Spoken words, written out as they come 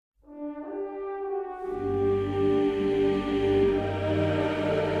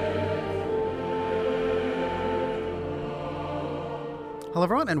Hello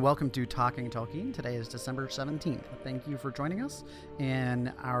everyone and welcome to Talking Tolkien. Today is December 17th. Thank you for joining us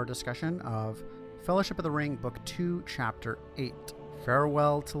in our discussion of Fellowship of the Ring, Book 2, Chapter 8,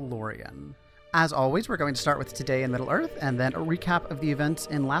 Farewell to Lorien. As always, we're going to start with Today in Middle-earth and then a recap of the events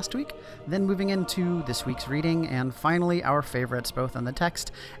in last week, then moving into this week's reading, and finally our favorites both in the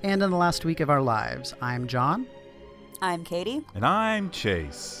text and in the last week of our lives. I'm John. I'm Katie. And I'm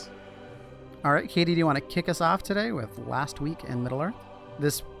Chase. All right, Katie, do you want to kick us off today with last week in Middle-earth?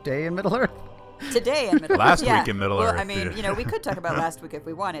 This day in Middle-earth? Today in Middle-earth. Last week in Middle-earth. Well, I mean, we could talk about last week if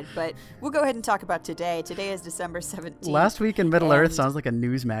we wanted, but we'll go ahead and talk about today. Today is December 17th. Last week in Middle-earth sounds like a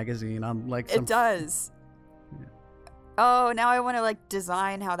news magazine on It does. Yeah. Oh, now I want to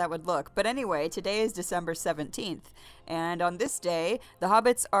design how that would look. But anyway, today is December 17th. And on this day, the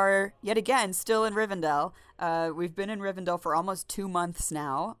Hobbits are yet again still in Rivendell. We've been in Rivendell for almost 2 months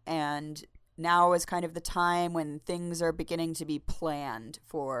now, and now is kind of the time when things are beginning to be planned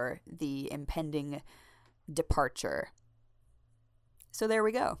for the impending departure. So there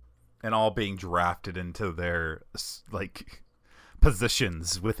we go. And all being drafted into their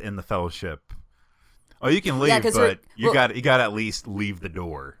positions within the Fellowship. Oh, you can leave, but you got to at least leave the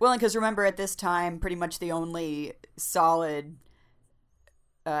door. Well, and because remember, at this time, pretty much the only solid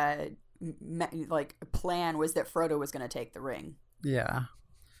plan was that Frodo was going to take the ring. Yeah.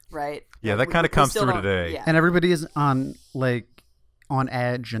 Right? Yeah, that kind of comes through today. Yeah. And everybody is on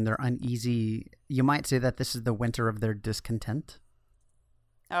edge and they're uneasy. You might say that this is the winter of their discontent.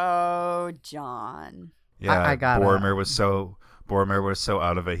 Oh, John. Yeah, I got Boromir was so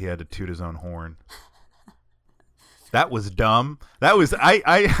out of it he had to toot his own horn. That was dumb. That was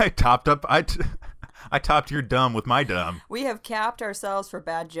I topped your dumb with my dumb. We have capped ourselves for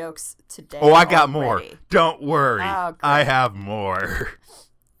bad jokes today. Oh, I got more. Don't worry. Oh, I have more.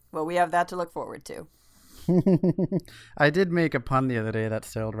 Well, we have that to look forward to. I did make a pun the other day that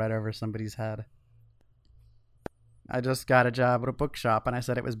sailed right over somebody's head. I just got a job at a bookshop and I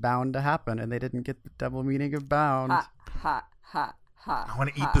said it was bound to happen and they didn't get the double meaning of bound. Ha, ha, ha, ha. I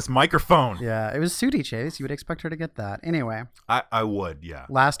want to eat this microphone. Yeah, it was Sooty, Chase. You would expect her to get that. Anyway. I would, yeah.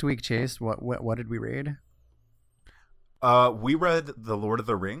 Last week, Chase, what did we read? We read The Lord of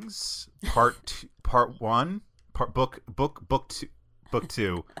the Rings, book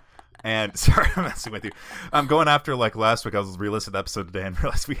two. And sorry, I'm messing with you. I'm going after last week. I was re-listening to the episode today and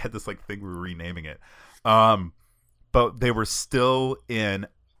realized we had this thing we were renaming it. But they were still in.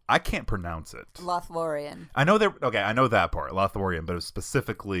 I can't pronounce it. Lothlorien. I know they're okay. I know that part, Lothlorien, but it was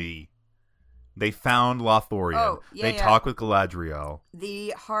specifically they found Lothlorien. Oh, yeah, they talked with Galadriel.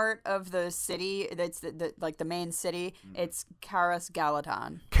 The heart of the city. That's the main city. It's Caras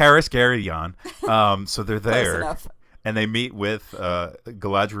Galadon. Caras Galadon. So they're there. Close enough. And they meet with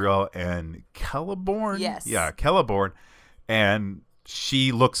Galadriel and Celeborn. Yes. Yeah, Celeborn. And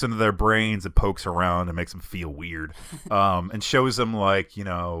she looks into their brains and pokes around and makes them feel weird. And shows them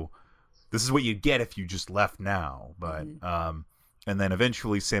this is what you get if you just left now. But and then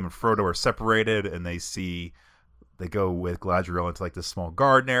eventually Sam and Frodo are separated and they go with Galadriel into this small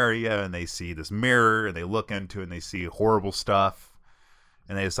garden area and they see this mirror and they look into it and they see horrible stuff.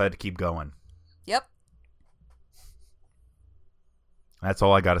 And they decide to keep going. Yep. That's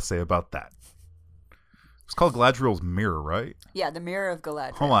all I got to say about that. It's called Galadriel's Mirror, right? Yeah, the Mirror of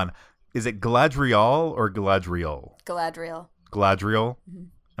Galadriel. Hold on. Is it Galadriel or Galadriel? Galadriel. Galadriel?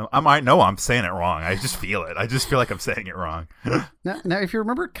 Mm-hmm. I'm saying it wrong. I just feel it. I just feel like I'm saying it wrong. Now, if you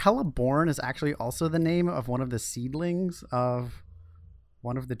remember, Celeborn is actually also the name of one of the seedlings of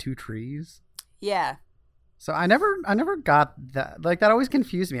one of the two trees. Yeah. So I never got that. That always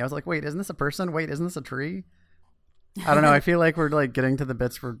confused me. I was like, wait, isn't this a person? Wait, isn't this a tree? I don't know. I feel like we're getting to the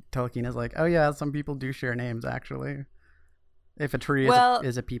bits where Tolkien is oh yeah, some people do share names actually. If a tree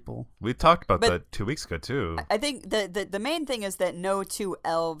is a people. We talked about that 2 weeks ago too. I think the main thing is that no two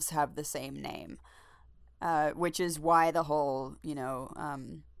elves have the same name, which is why the whole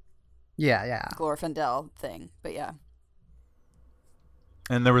Glorfindel thing. But yeah.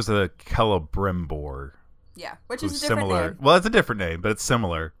 And there was a Celebrimbor. Yeah, which is a different name. Well, it's a different name, but it's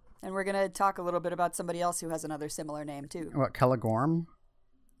similar. And we're going to talk a little bit about somebody else who has another similar name, too. What, Celegorm?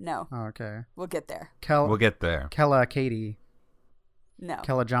 No. Oh, okay. We'll get there. We'll get there. Kella Katie. No.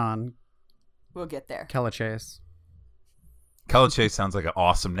 Kella John. We'll get there. Kella Chase. Kella Chase sounds like an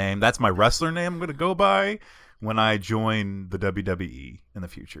awesome name. That's my wrestler name I'm going to go by when I join the WWE in the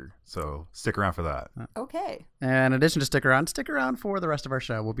future. So stick around for that. Okay. And in addition to stick around for the rest of our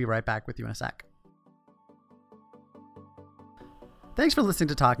show. We'll be right back with you in a sec. Thanks for listening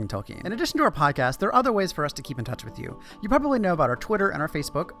to Talking Tolkien. In addition to our podcast, there are other ways for us to keep in touch with you. You probably know about our Twitter and our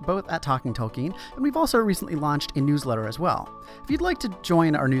Facebook, both at Talking Tolkien, and we've also recently launched a newsletter as well. If you'd like to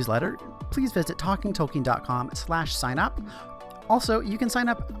join our newsletter, please visit talkingtolkien.com/sign-up. Also, you can sign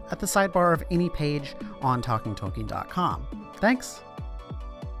up at the sidebar of any page on talkingtolkien.com. Thanks.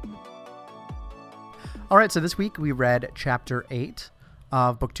 All right, so this week we read Chapter 8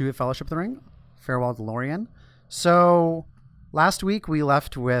 of Book 2 of Fellowship of the Ring, Farewell to Lorien. So last week we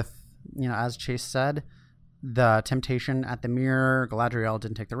left with, as Chase said, the temptation at the mirror, Galadriel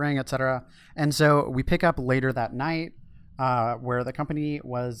didn't take the ring, etc. And so we pick up later that night where the company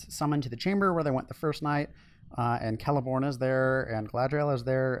was summoned to the chamber where they went the first night, and Celeborn is there, and Galadriel is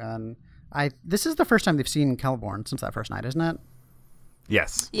there, and this is the first time they've seen Celeborn since that first night, isn't it?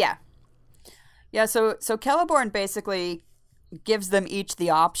 Yes. Yeah. Yeah, so Celeborn basically gives them each the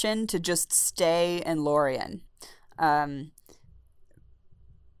option to just stay in Lorien.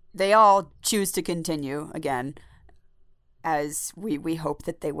 They all choose to continue, again, as we hope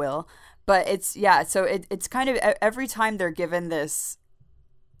that they will. But it's kind of every time they're given this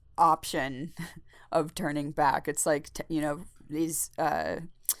option of turning back, it's like, these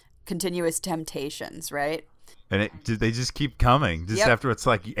continuous temptations, right? And they just keep coming. Just after it's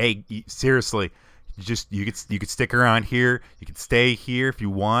like, hey, seriously, you could stick around here. You could stay here if you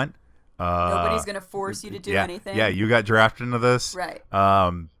want. Nobody's gonna force you to do anything. Yeah, you got drafted into this. Right.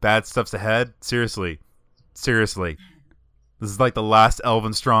 Bad stuff's ahead. Seriously. This is like the last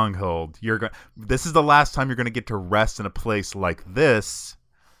elven stronghold. This is the last time you're gonna get to rest in a place like this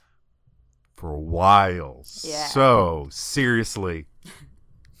for a while. Yeah. So seriously.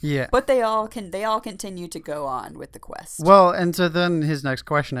 Yeah. But they all continue to go on with the quest. Well, and so then his next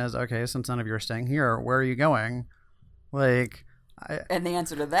question is, okay, since none of you are staying here, where are you going? And the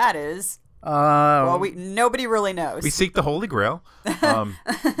answer to that is, nobody really knows. We seek the Holy Grail.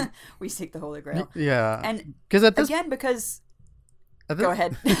 We seek the Holy Grail. Yeah. And because go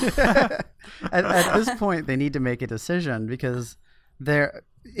ahead. at this point, they need to make a decision because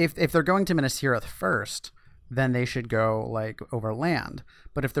if they're going to Minas Tirith first, then they should go over land.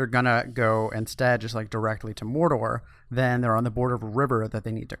 But if they're gonna go instead just directly to Mordor, then they're on the border of a river that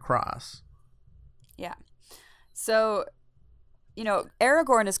they need to cross. Yeah. So,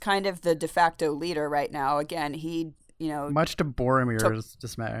 Aragorn is kind of the de facto leader right now. Again, he, much to Boromir's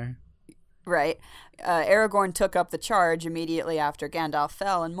dismay. Right. Aragorn took up the charge immediately after Gandalf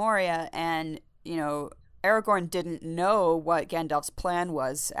fell in Moria, and, Aragorn didn't know what Gandalf's plan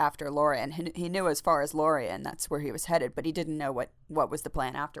was after Lorien. He knew as far as Lorien, that's where he was headed, but he didn't know what was the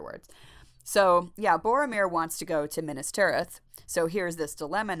plan afterwards. So, yeah, Boromir wants to go to Minas Tirith. So here's this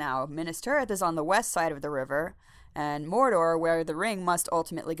dilemma now. Minas Tirith is on the west side of the river, and Mordor, where the ring must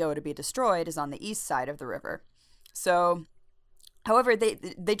ultimately go to be destroyed, is on the east side of the river. So, however, they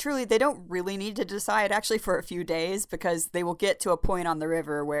don't really need to decide actually for a few days, because they will get to a point on the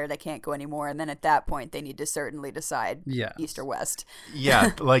river where they can't go anymore, and then at that point they need to certainly decide east or west.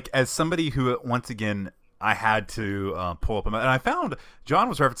 Yeah, as somebody who, once again, I had to pull up, and I found John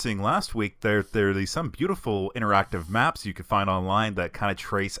was referencing last week. There are these some beautiful interactive maps you could find online that kind of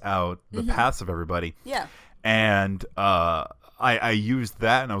trace out the paths of everybody. Yeah, and I used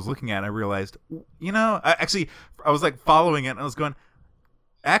that, and I was looking at it, and I realized, I was following it, and I was going,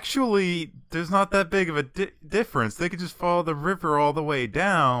 actually, there's not that big of a difference. They could just follow the river all the way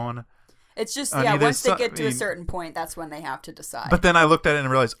down. It's just, once they get to a certain point, that's when they have to decide. But then I looked at it and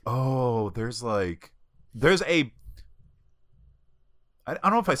realized, there's a, I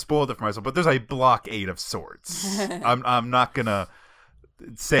don't know if I spoiled it for myself, but there's a blockade of sorts. I'm not going to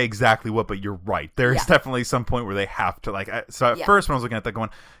say exactly what, but you're right. There's definitely some point where they have to first when I was looking at that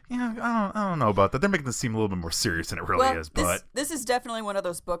going, I don't know about that. They're making this seem a little bit more serious than it really is. But this is definitely one of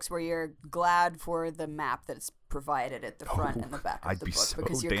those books where you're glad for the map that's provided at the front and the back of the book,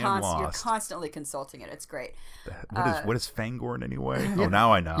 because you're constantly consulting it. It's great. What is Fangorn anyway? Oh,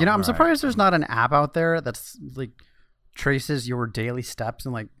 now I know. I'm surprised there's not an app out there that's traces your daily steps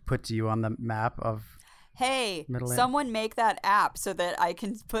and puts you on the map of. Hey, someone make that app so that I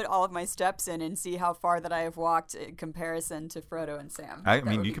can put all of my steps in and see how far that I have walked in comparison to Frodo and Sam.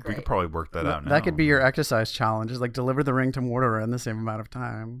 We could probably work that out now. That could be your exercise challenge, is deliver the ring to Mordor in the same amount of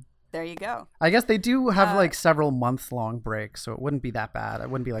time. There you go. I guess they do have several months long breaks, so it wouldn't be that bad. It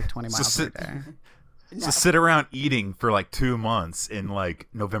wouldn't be 20 miles a day. So sit around eating for 2 months in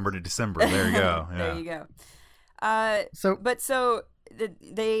November to December. There you go. Yeah. There you go. So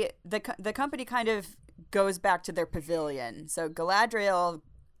the company kind of goes back to their pavilion. So Galadriel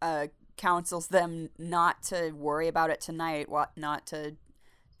counsels them not to worry about it tonight, not to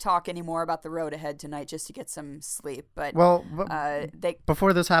talk anymore about the road ahead tonight just to get some sleep. But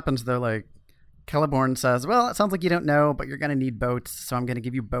before this happens, though, like Celeborn says, "Well, it sounds like you don't know, but you're gonna need boats, so I'm gonna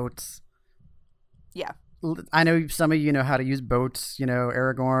give you boats." Yeah. I know some of you know how to use boats,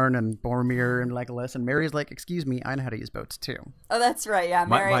 Aragorn and Boromir and Legolas, and Mary's like, "Excuse me, I know how to use boats too." Oh, that's right. Yeah,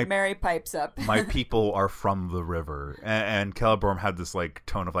 Mary pipes up. My people are from the river, and Celeborn had this like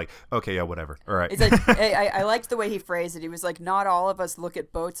tone of like, "Okay, yeah, whatever, all right." He's like, I liked the way he phrased it. He was like, "Not all of us look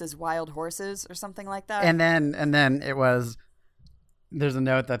at boats as wild horses," or something like that. And then it was. There's a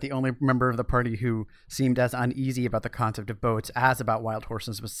note that the only member of the party who seemed as uneasy about the concept of boats as about wild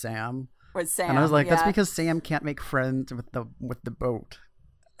horses was Sam. And I was like, that's because Sam can't make friends with the boat.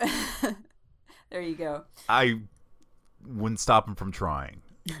 There you go. I wouldn't stop him from trying.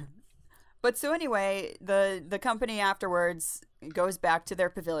 But so anyway, the company afterwards goes back to their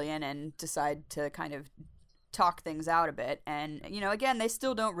pavilion and decide to kind of talk things out a bit. And, again, they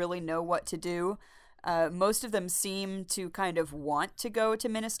still don't really know what to do. Most of them seem to kind of want to go to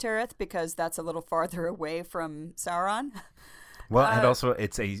Minas Tirith because that's a little farther away from Sauron. Well, and also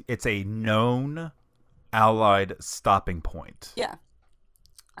it's a known allied stopping point. Yeah.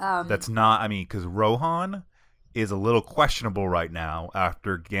 That's not, because Rohan is a little questionable right now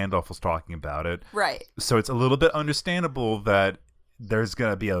after Gandalf was talking about it. Right. So it's a little bit understandable that there's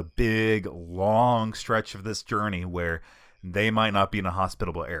going to be a big, long stretch of this journey where they might not be in a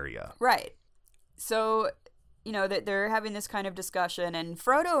hospitable area. Right. So, that they're having this kind of discussion, and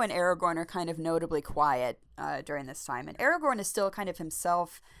Frodo and Aragorn are kind of notably quiet during this time. And Aragorn is still kind of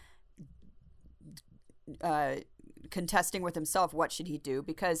himself contesting with himself what should he do,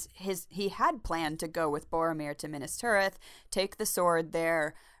 because he had planned to go with Boromir to Minas Tirith, take the sword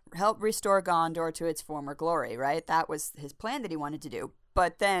there, help restore Gondor to its former glory, right? That was his plan that he wanted to do.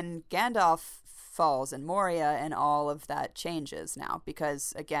 But then Gandalf falls in Moria, and all of that changes now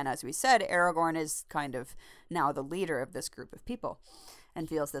because, again, as we said, Aragorn is kind of now the leader of this group of people and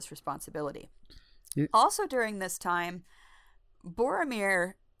feels this responsibility. Yeah. Also during this time,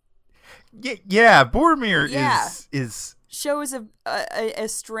 Boromir... Boromir is shows a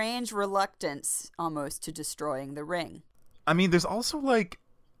strange reluctance almost to destroying the ring. There's also like,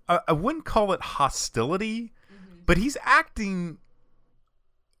 I wouldn't call it hostility, but he's acting...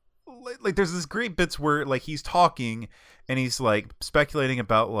 Like there's this great bits where like he's talking and he's like speculating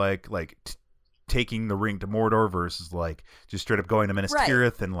about like taking the ring to Mordor versus like just straight up going to Minas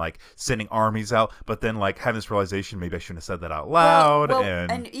Tirith and like sending armies out, but then like having this realization, maybe I shouldn't have said that out loud.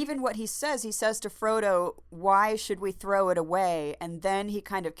 And even what he says to Frodo, why should we throw it away? And then he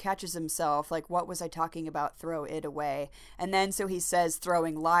kind of catches himself, like, what was I talking about? Throw it away. And then so he says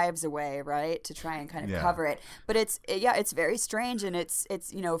throwing lives away, right, to try and kind of cover it. But it's very strange, and it's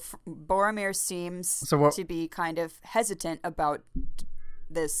Boromir seems to be kind of hesitant about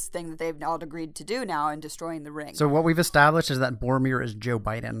this thing that they've all agreed to do now in destroying the ring. So what we've established is that Boromir is Joe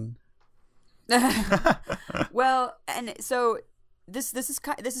Biden. Well, and so this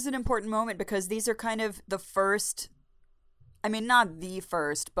is an important moment because these are kind of the first, not the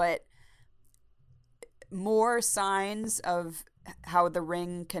first, but more signs of how the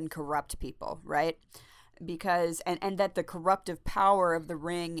ring can corrupt people, right? Because and that the corruptive power of the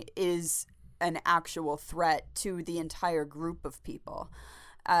ring is an actual threat to the entire group of people.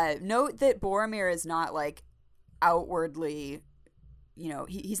 Note that Boromir is not like outwardly,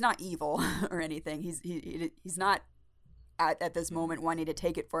 he's not evil or anything. He's not at this moment wanting to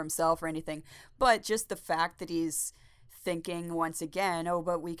take it for himself or anything. But just the fact that he's thinking once again,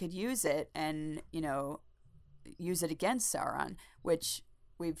 but we could use it and use it against Sauron, which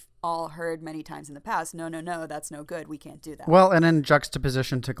we've all heard many times in the past. No, that's no good. We can't do that. Well, and in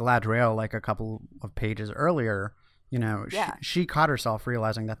juxtaposition to Galadriel, like a couple of pages earlier, she caught herself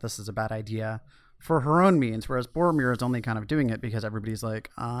realizing that this is a bad idea for her own means, whereas Boromir is only kind of doing it because everybody's like,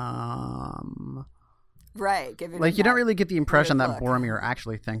 right. Like, you don't really get the impression that Boromir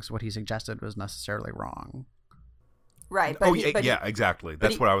actually thinks what he suggested was necessarily wrong. Right. But exactly.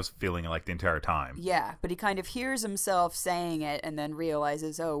 That's what I was feeling like the entire time. Yeah, but he kind of hears himself saying it and then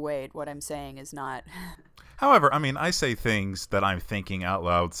realizes, oh, wait, what I'm saying is not... However, I say things that I'm thinking out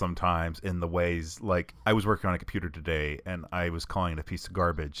loud sometimes in the ways, like, I was working on a computer today and I was calling it a piece of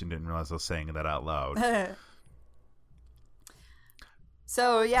garbage and didn't realize I was saying that out loud.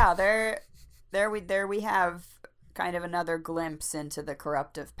 So, yeah, there we have kind of another glimpse into the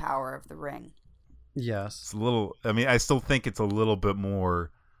corruptive power of the ring. Yes. It's a little, I still think it's a little bit more,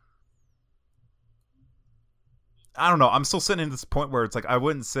 I don't know. I'm still sitting in this point where it's like, I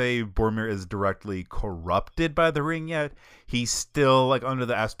wouldn't say Boromir is directly corrupted by the ring yet. He's still like under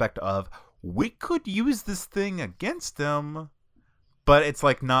the aspect of, we could use this thing against him, but it's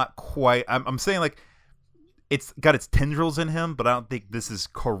like not quite. I'm saying like it's got its tendrils in him, but I don't think this is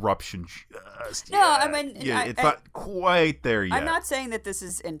corruption. Just No, yet. I mean, it's not quite there yet. I'm not saying that this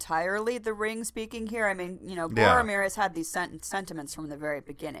is entirely the ring speaking here. I mean, Yeah. Boromir has had these sentiments from the very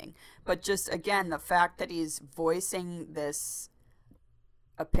beginning. But just, again, the fact that he's voicing this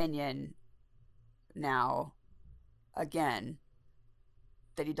opinion now, again,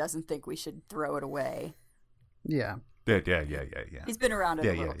 that he doesn't think we should throw it away. Yeah. Yeah. He's been around it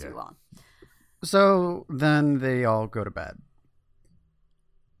a little too long. So then they all go to bed.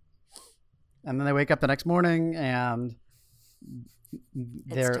 And then they wake up the next morning and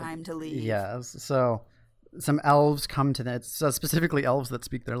it's time to leave. Yes. So some elves come to them. It's specifically elves that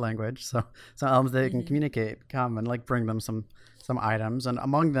speak their language. So some elves that can communicate come and like bring them some items. And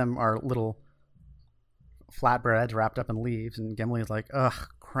among them are little flatbreads wrapped up in leaves. And Gimli's like, ugh,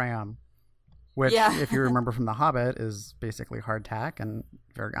 cram. Which, if you remember from The Hobbit, is basically hardtack and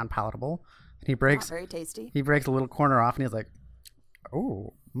very unpalatable. And he breaks, not very tasty. He breaks a little corner off and he's like,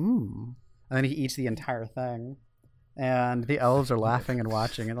 oh, And then he eats the entire thing. And the elves are laughing and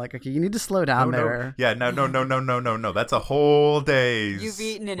watching and like, okay, you need to slow down there. Yeah, no. That's a whole day's. You've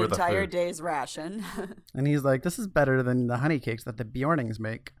eaten an entire day's ration. And he's like, this is better than the honey cakes that the Bjornings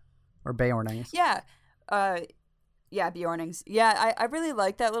make. Or Beornings. Yeah. Bjornings. Yeah, I really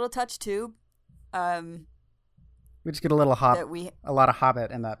like that little touch too. We just get a little a lot of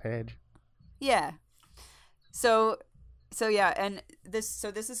Hobbit in that page. Yeah. So yeah, and this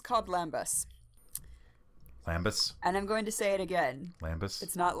is called lambus. Lambus. And I'm going to say it again. Lambus.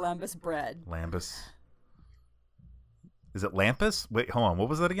 It's not lambus bread. Lambus. Is it Lampus? Wait, hold on. What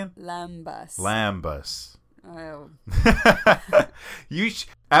was that again? Lambus. Lambus. Oh.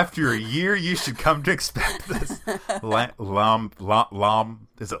 After a year, you should come to expect this. Is it like llama?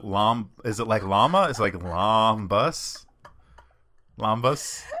 Is it like lambus?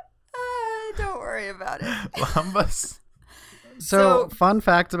 Lambus? Don't worry about it. Lambus. So, fun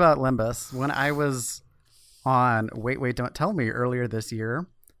fact about Limbus. When I was on Wait, Don't Tell Me earlier this year,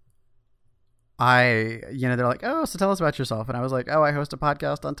 they're like, oh, so tell us about yourself. And I was like, oh, I host a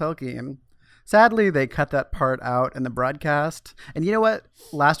podcast on Tolkien. Sadly, they cut that part out in the broadcast. And you know what?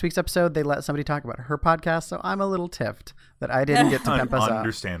 Last week's episode, they let somebody talk about her podcast, so I'm a little tiffed that I didn't get to pimp us up.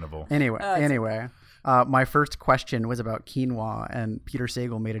 Understandable. Anyway, my first question was about quinoa, and Peter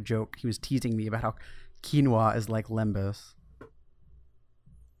Sagal made a joke. He was teasing me about how quinoa is like Limbus.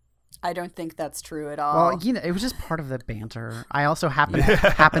 I don't think that's true at all. Well, it was just part of the banter. I also happen to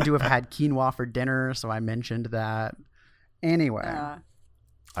have had quinoa for dinner, so I mentioned that. Anyway.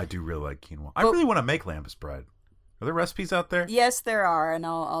 I do really like quinoa. I really want to make lambus bread. Are there recipes out there? Yes, there are, and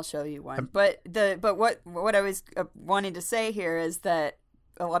I'll show you one. But what I was wanting to say here is that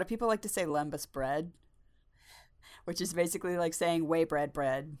a lot of people like to say lembas bread, which is basically like saying whey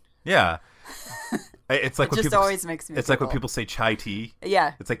bread. Yeah. It's like it always makes me. It's like when people say chai tea.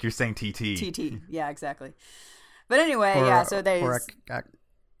 Yeah. It's like you're saying TT. TT. Yeah, exactly. But anyway, so there's or a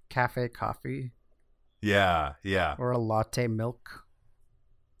cafe coffee. Yeah. Or a latte milk.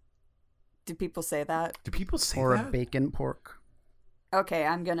 Do people say that? Do people say or that? Or a bacon pork. Okay,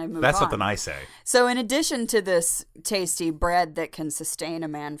 I'm going to move on. That's something I say. So in addition to this tasty bread that can sustain a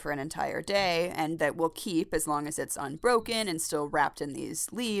man for an entire day and that will keep as long as it's unbroken and still wrapped in these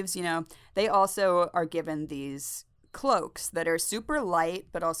leaves, they also are given these cloaks that are super light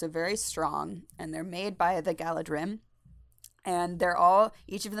but also very strong, and they're made by the Galadrim. And they're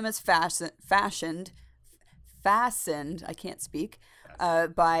each of them is fastened, I can't speak,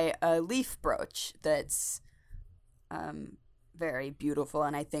 by a leaf brooch that's very beautiful,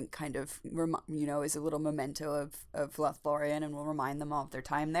 and I think kind of is a little memento of Lothlorien and will remind them all of their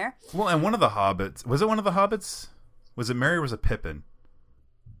time there. Well, and one of the hobbits, was it one of the hobbits? Was it Merry or was it Pippin?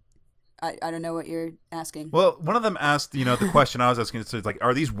 I don't know what you're asking. Well, one of them asked, the question I was asking, it's like,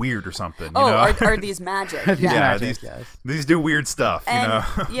 are these weird or something? Are these magic? Yeah, these do weird stuff,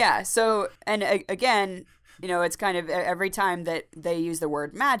 Yeah, so, and again, it's kind of every time that they use the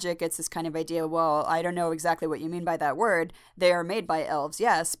word magic, it's this kind of idea, well, I don't know exactly what you mean by that word. They are made by elves,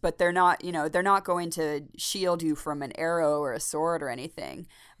 yes, but they're not, they're not going to shield you from an arrow or a sword or anything.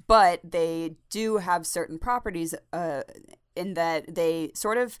 But they do have certain properties in that they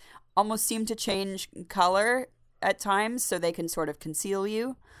sort of almost seem to change color at times, so they can sort of conceal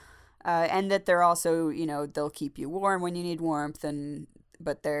you. And that they're also, they'll keep you warm when you need warmth,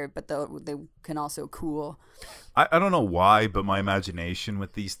 but they can also cool. I don't know why, but my imagination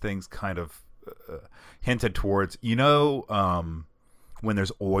with these things kind of hinted towards, when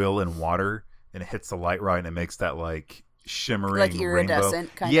there's oil in water and it hits the light right and it makes that like shimmering like rainbow.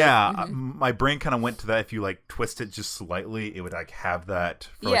 iridescent kind yeah, of. Mm-hmm. My brain kind of went to that. If you like twist it just slightly, it would like have that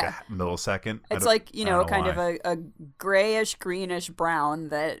for like a millisecond. It's like, kind why. of a grayish, greenish brown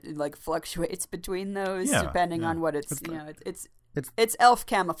that like fluctuates between those depending on what it's it's elf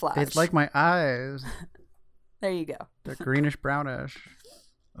camouflage. It's like my eyes. There you go. They're greenish brownish.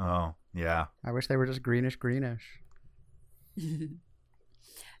 Oh, yeah. I wish they were just greenish.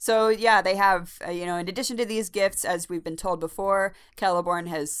 So, yeah, they have, in addition to these gifts, as we've been told before, Celeborn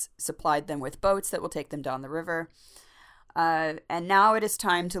has supplied them with boats that will take them down the river. And now it is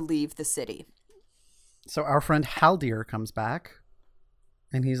time to leave the city. So our friend Haldir comes back,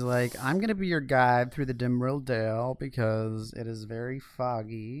 and he's like, I'm going to be your guide through the Dimrill Dale because it is very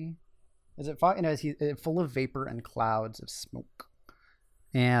foggy. Is it foggy? No, it's full of vapor and clouds of smoke.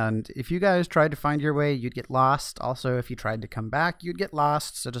 And if you guys tried to find your way, you'd get lost. Also, if you tried to come back, you'd get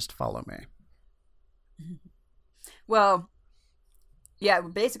lost. So just follow me. Well, yeah,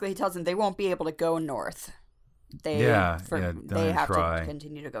 basically he tells them they won't be able to go north. They have to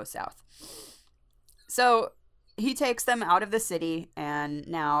continue to go south. So he takes them out of the city, and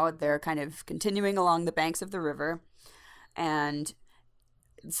now they're kind of continuing along the banks of the river. And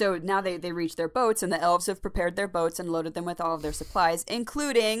so now they reach their boats, and the elves have prepared their boats and loaded them with all of their supplies,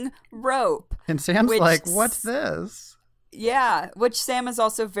 including rope. And Sam's like, what's this? Yeah, which Sam is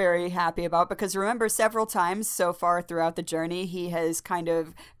also very happy about, because remember, several times so far throughout the journey, he has kind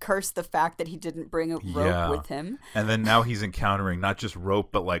of cursed the fact that he didn't bring a rope with him. And then now he's encountering not just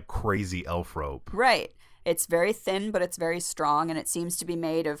rope, but like crazy elf rope. Right. It's very thin, but it's very strong, and it seems to be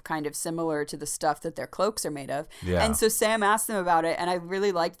made of kind of similar to the stuff that their cloaks are made of. Yeah. And so Sam asked them about it, and I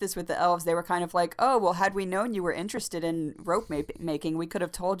really liked this with the elves. They were kind of like, oh, well, had we known you were interested in rope making, we could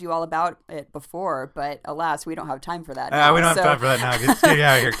have told you all about it before, but alas, we don't have time for that now. We don't have time for that now. Get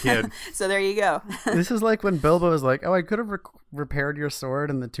out of here, kid. So there you go. This is like when Bilbo was like, oh, I could have repaired your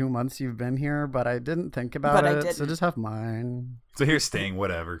sword in the 2 months you've been here, but I didn't think about it, so just have mine. So here's staying,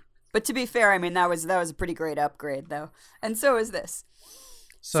 whatever. But to be fair, I mean, that was a pretty great upgrade, though. And so is this.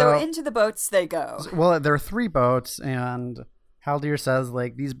 So into the boats they go. Well, there are 3 boats, and Haldir says,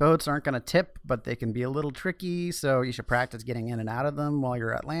 like, these boats aren't going to tip, but they can be a little tricky, so you should practice getting in and out of them while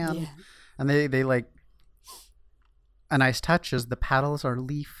you're at land. Yeah. And they like, a nice touch is the paddles are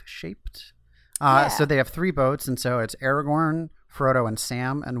leaf-shaped. So they have 3 boats, and so it's Aragorn, Frodo, and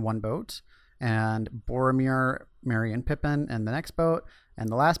Sam in one boat, and Boromir, Merry, and Pippin in the next boat. And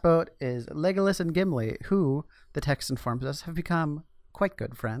the last boat is Legolas and Gimli, who, the text informs us, have become quite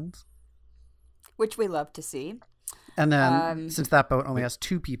good friends. Which we love to see. And then, since that boat only has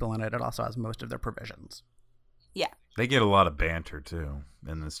 2 people in it, it also has most of their provisions. Yeah. They get a lot of banter, too,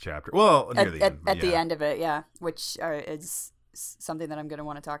 in this chapter. Well, near the end. At the end of it, yeah, which is something that I'm going to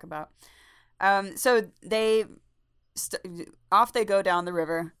want to talk about. So off they go down the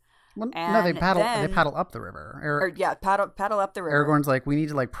river. Well, no, they paddle up the river. Paddle up the river. Aragorn's like, we need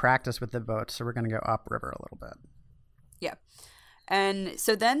to like practice with the boat, so we're going to go upriver a little bit. Yeah. And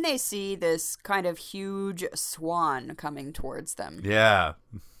so then they see this kind of huge swan coming towards them. Yeah.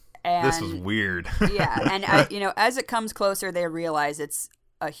 And, this was weird. Yeah. And, as it comes closer, they realize it's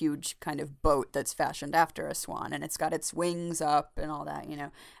a huge kind of boat that's fashioned after a swan, and it's got its wings up and all that,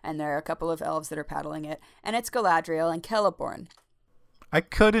 and there are a couple of elves that are paddling it, and it's Galadriel and Celeborn. I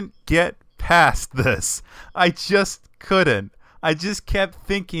couldn't get past this. I just couldn't. I just kept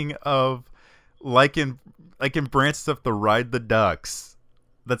thinking of like in Brant stuff, the Ride the Ducks.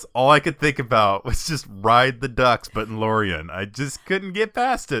 That's all I could think about was just Ride the Ducks, but in Lorien. I just couldn't get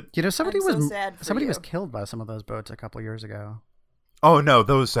past it. Somebody was killed by some of those boats a couple years ago. Oh no,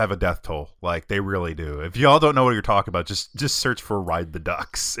 those have a death toll. Like they really do. If y'all don't know what you're talking about, just search for Ride the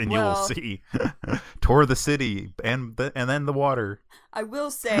Ducks, and you will see tour the city and then the water. I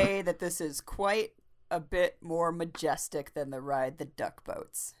will say that this is quite a bit more majestic than the Ride the Duck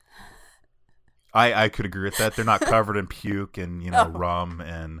boats. I could agree with that. They're not covered in puke and rum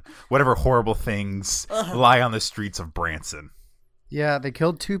and whatever horrible things lie on the streets of Branson. Yeah, they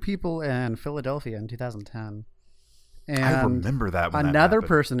killed 2 people in Philadelphia in 2010. And I remember that when another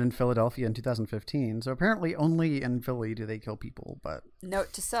person in Philadelphia in 2015. So apparently only in Philly do they kill people. But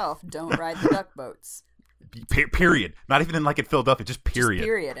note to self, don't ride the duck boats. Period. Not even in Philadelphia, just period. Just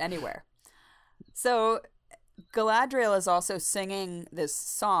period, anywhere. So Galadriel is also singing this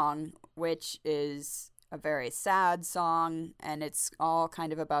song, which is a very sad song, and it's all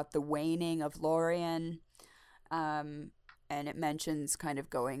kind of about the waning of Lorien. And it mentions kind of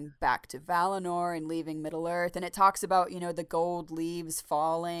going back to Valinor and leaving Middle-earth. And it talks about, the gold leaves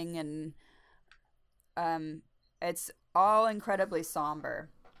falling. And it's all incredibly somber.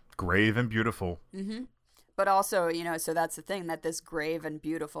 Grave and beautiful. Mm-hmm. But also, so that's the thing, that this grave and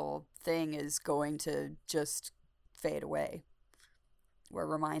beautiful thing is going to just fade away.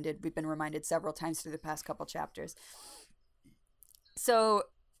 We've been reminded several times through the past couple chapters. So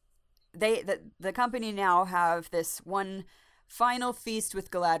the company now have this one final feast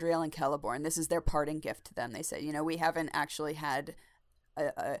with Galadriel and Celeborn. This is their parting gift to them. They say, we haven't actually had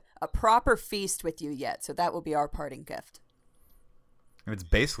a proper feast with you yet, so that will be our parting gift. And it's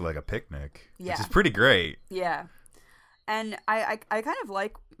basically like a picnic, yeah. which is pretty great. Yeah. And I kind of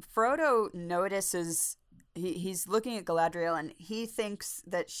like, Frodo notices, he's looking at Galadriel, and he thinks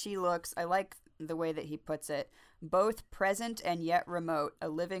that she looks, I like the way that he puts it, both present and yet remote, a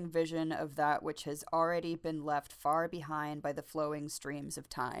living vision of that which has already been left far behind by the flowing streams of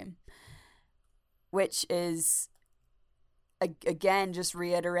time. Which is, again, just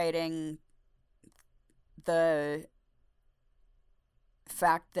reiterating the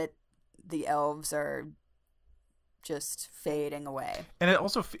fact that the elves are just fading away. And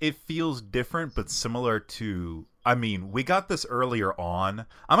it feels different but similar to, we got this earlier on.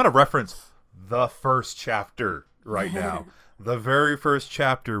 I'm going to reference the first chapter right now. The very first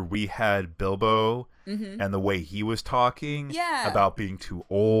chapter, we had Bilbo and the way he was talking about being too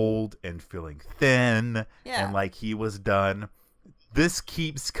old and feeling thin and like he was done. This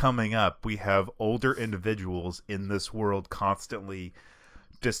keeps coming up. We have older individuals in this world constantly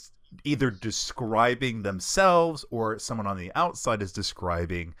just either describing themselves, or someone on the outside is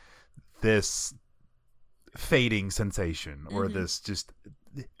describing this fading sensation, or this just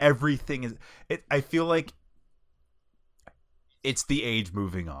everything is. I feel like it's the age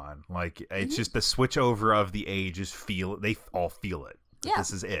moving on. Like it's just the switch over of the ages. They all feel it. Yeah.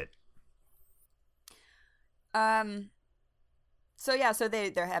 This is it. So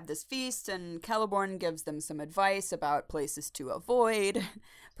they have this feast, and Celeborn gives them some advice about places to avoid,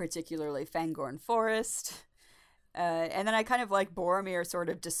 particularly Fangorn Forest. And then I kind of like Boromir sort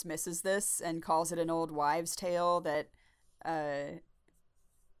of dismisses this and calls it an old wives' tale that, and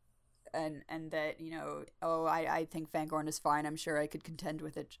that, I think Fangorn is fine. I'm sure I could contend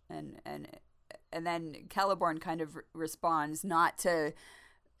with it. And then Celeborn kind of responds not to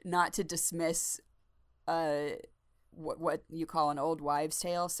dismiss, what you call an old wives'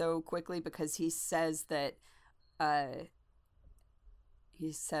 tale so quickly, because he says that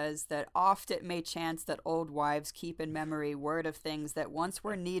oft it may chance that old wives keep in memory word of things that once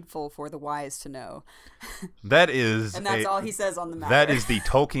were needful for the wise to know. That is, and that's all he says on the matter. That is the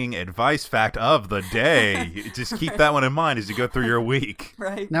Tolkien advice fact of the day. Just keep that one in mind as you go through your week.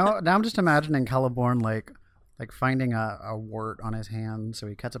 Right. Now I'm just imagining Celeborn like finding a wart on his hand, so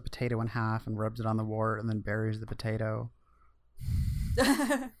he cuts a potato in half and rubs it on the wart and then buries the potato.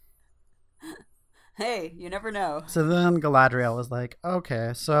 Hey, you never know. So then Galadriel is like,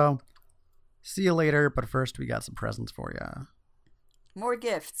 okay, so see you later, but first we got some presents for you. More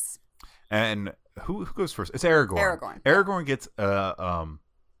gifts. And who goes first? It's Aragorn. Aragorn gets why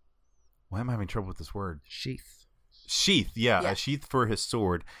am I having trouble with this word? Sheath, yeah. A sheath for his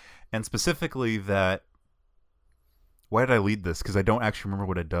sword, and specifically that. Why did I lead this? Because I don't actually remember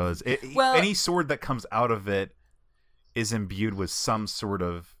what it does. Any sword that comes out of it is imbued with some sort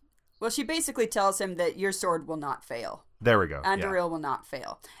of... Well, she basically tells him that your sword will not fail. There we go. Anduril will not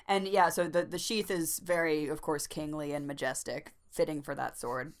fail. And so the sheath is very, of course, kingly and majestic, fitting for that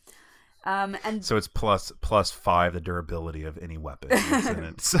sword. And so it's plus 5 the durability of any weapon that's in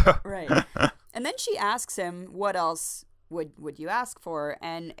it. So. Right. And then she asks him, what else would you ask for?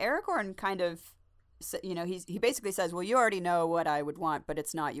 And Aragorn kind of... he basically says, well, you already know what I would want, but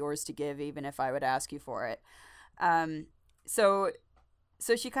it's not yours to give, even if I would ask you for it.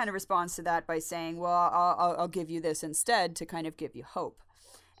 So she kind of responds to that by saying, well, I'll give you this instead to kind of give you hope.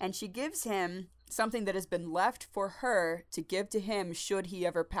 And she gives him something that has been left for her to give to him should he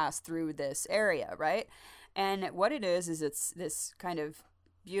ever pass through this area, right? And what it is it's this kind of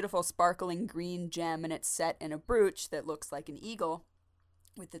beautiful sparkling green gem, and it's set in a brooch that looks like an eagle,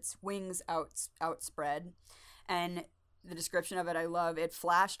 with its wings outspread. And the description of it I love. It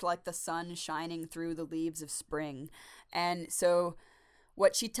flashed like the sun shining through the leaves of spring. And so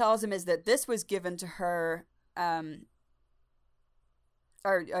what she tells him is that this was given to her,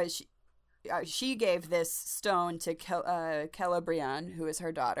 she gave this stone to Celebrian, who is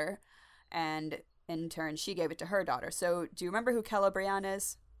her daughter, and in turn she gave it to her daughter. So do you remember who Celebrian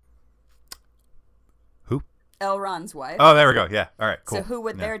is? Who? Elrond's wife. Oh, there we go. Yeah. All right, cool. So who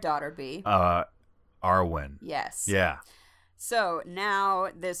would their daughter be? Arwen. Yes. Yeah. So now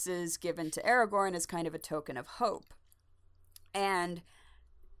this is given to Aragorn as kind of a token of hope. And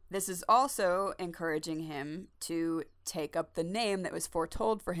this is also encouraging him to take up the name that was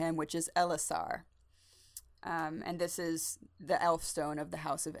foretold for him, which is Elisar. And this is the elf stone of the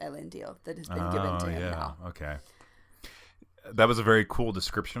House of Elendil that has been given to him now. Okay. That was a very cool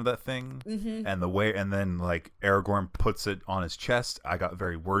description of that thing, and the way, and then like Aragorn puts it on his chest. I got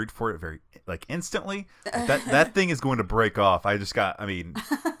very worried for it, very like instantly. That thing is going to break off. I mean,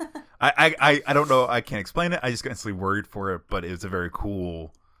 I don't know. I can't explain it. I just got instantly worried for it, but it's a very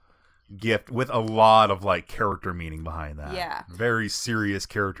cool gift with a lot of like character meaning behind that. Yeah, very serious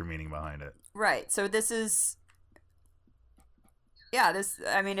character meaning behind it. Right. So this is, yeah. This,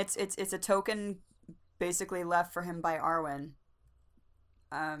 I mean, it's a token basically left for him by Arwen,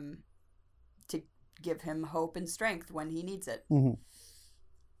 to give him hope and strength when he needs it. Mm-hmm.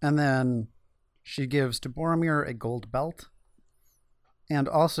 And then she gives to Boromir a gold belt, and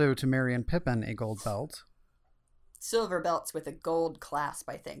also to Merry and Pippin a gold belt. Silver belts with a gold clasp,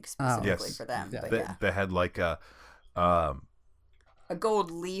 I think, specifically for them. Yeah. But they had like a gold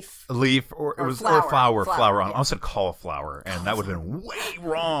leaf, or it was flower on. Yeah. I almost said cauliflower, and that would have been way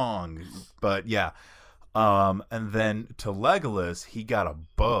wrong. But yeah. And then to Legolas, he got a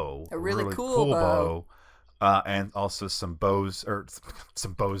bow, a really cool bow. And also some bows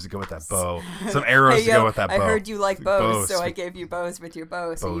to go with that bow, some arrows to go with that bow. I heard you like bows, so I gave you bows with your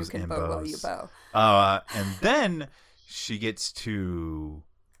bow, so you can bow while you bow. And then she gets to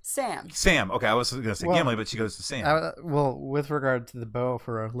Sam. Okay, I was going to say Gimli, but she goes to Sam. With regard to the bow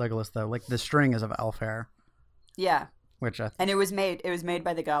for Legolas, though, like the string is of elf hair. Yeah. And it was made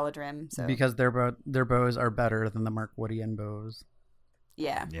by the Galadrim, so because their bows are better than the Mirkwoodian bows.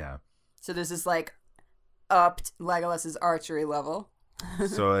 Yeah. Yeah. So this is like upped Legolas's archery level.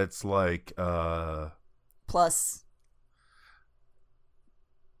 So it's like plus.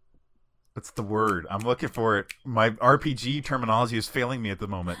 What's the word? I'm looking for it. My RPG terminology is failing me at the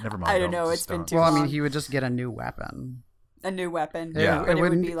moment. Never mind. I don't know. It's been too long. Well, I mean, he would just get a new weapon. Yeah. It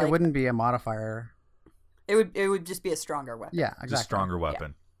wouldn't be a modifier. It would just be a stronger weapon. Yeah, exactly. Just stronger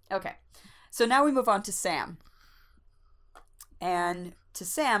weapon. Yeah. Okay. So now we move on to Sam. And to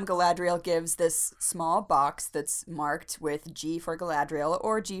Sam, Galadriel gives this small box that's marked with G for Galadriel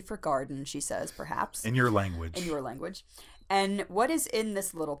or G for garden, she says, perhaps. In your language. And what is in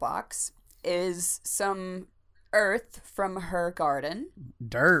this little box is some earth from her garden.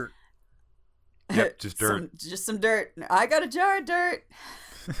 Dirt. Yep, just dirt. Just some dirt. I got a jar of dirt.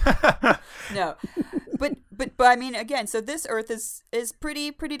 No, but I mean, again, so this earth is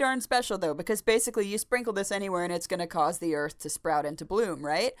pretty darn special, though, because basically you sprinkle this anywhere and it's going to cause the earth to sprout into bloom,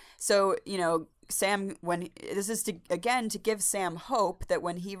 right? So, you know, Sam, this is to give Sam hope that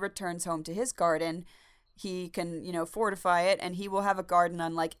when he returns home to his garden, he can, you know, fortify it, and he will have a garden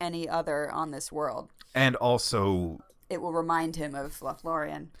unlike any other on this world. And also, it will remind him of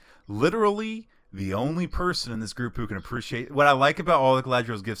Lothlorien. Literally, the only person in this group who can appreciate what I like about all the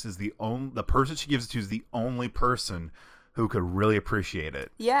Galadriel's gifts is the person she gives it to is the only person who could really appreciate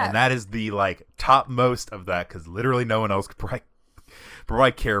it. Yeah, and that is the like topmost of that, because literally no one else could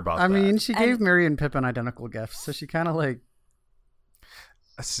probably care about that. I mean, she gave Merry and Pippin identical gifts, so she kind of like.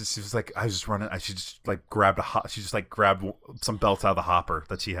 She was like, I was just running. She just like grabbed some belts out of the hopper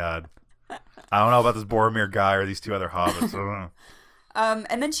that she had. I don't know about this Boromir guy or these two other hobbits. I don't know.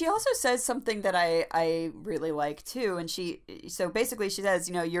 And then she also says something that I really like too, and so basically she says,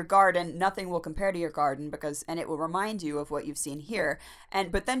 you know, your garden, nothing will compare to your garden and it will remind you of what you've seen here.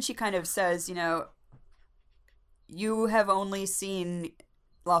 But then she kind of says, you know, you have only seen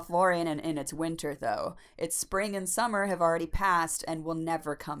Lothlorien in its winter, though. Its spring and summer have already passed and will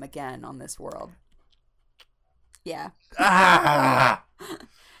never come again on this world. Yeah. Ah!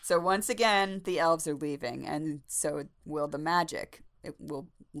 So once again, the elves are leaving, and so will the magic. It will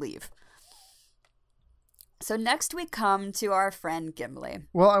leave. So next we come to our friend Gimli.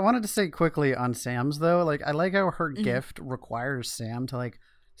 Well, I wanted to say quickly on Sam's, though, like, I like how her gift requires Sam to, like,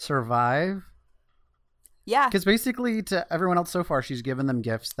 survive. Yeah. Because basically to everyone else so far, she's given them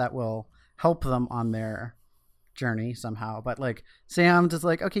gifts that will help them on their journey somehow. But, like, Sam just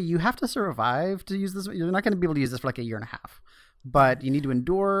like, okay, you have to survive to use this. You're not going to be able to use this for, like, a year and a half. But you need to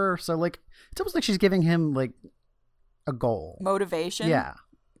endure. So, like, it's almost like she's giving him, like, a goal. Motivation? Yeah.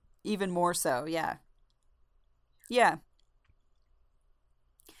 Even more so, yeah. Yeah.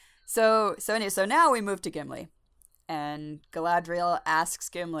 So now we move to Gimli. And Galadriel asks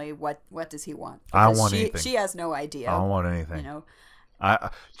Gimli what does he want? I don't want anything. She has no idea. I don't want anything. You know, I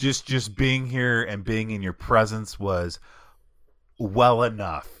just being here and being in your presence was well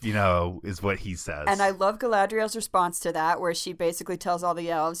enough, you know, is what he says. And I love Galadriel's response to that, where she basically tells all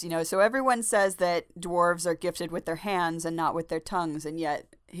the elves, you know, so everyone says that dwarves are gifted with their hands and not with their tongues, and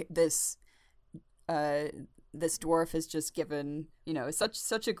yet this dwarf has just given, you know,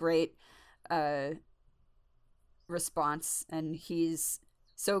 such a great response, and he's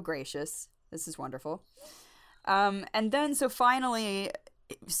so gracious. This is wonderful. And then, so finally,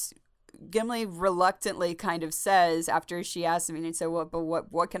 Gimli reluctantly kind of says, after she asks him, and so,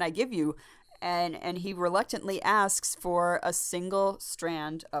 what can I give you? And he reluctantly asks for a single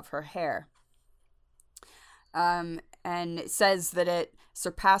strand of her hair. And it says that it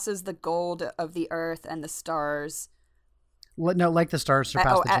surpasses the gold of the earth and the stars. No, like the stars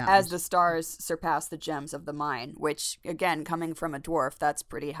surpass the gems. As the stars surpass the gems of the mine, which, again, coming from a dwarf, that's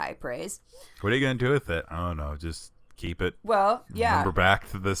pretty high praise. What are you going to do with it? I don't know. Just keep it. Well, yeah. Remember back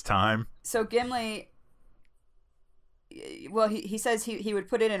to this time. So Gimli, well, he says he would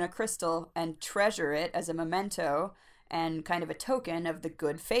put it in a crystal and treasure it as a memento and kind of a token of the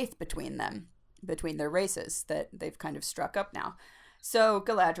good faith between them, between their races that they've kind of struck up now. So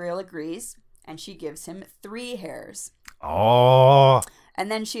Galadriel agrees, and she gives him 3 hairs. Oh.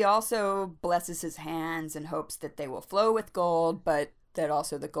 And then she also blesses his hands and hopes that they will flow with gold, but that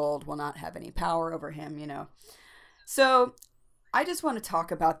also the gold will not have any power over him, you know. So I just want to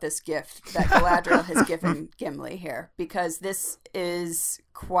talk about this gift that Galadriel has given Gimli here, because this is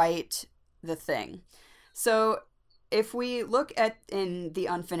quite the thing. So if we look at in the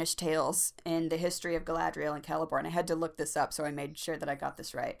Unfinished Tales in the history of Galadriel and Celeborn, I had to look this up, so I made sure that I got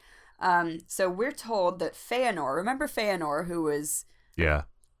this right. So we're told that Feanor, remember Feanor, who was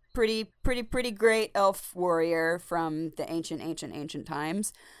pretty great elf warrior from the ancient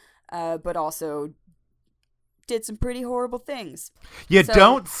times, but also did some pretty horrible things. You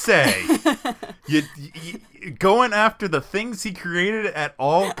don't say. you going after the things he created at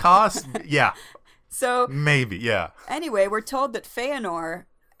all costs. Yeah. So maybe, yeah. Anyway, we're told that Feanor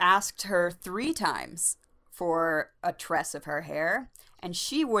asked her 3 times for a tress of her hair, and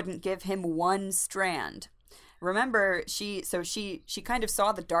she wouldn't give him 1 strand. Remember, she kind of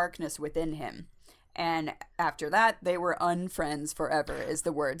saw the darkness within him, and after that, they were unfriends forever, is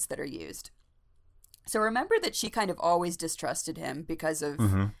the words that are used. So remember that she kind of always distrusted him because of,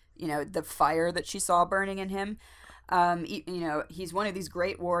 you know, the fire that she saw burning in him. You know, he's one of these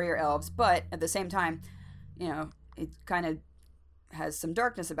great warrior elves, but at the same time, you know, it kind of has some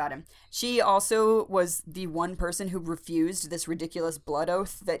darkness about him. She also was the one person who refused this ridiculous blood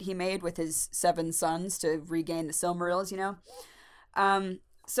oath that he made with his 7 sons to regain the Silmarils, you know.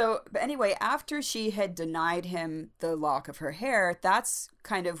 But anyway, after she had denied him the lock of her hair, that's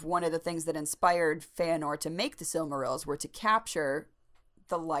kind of one of the things that inspired Feanor to make the Silmarils, were to capture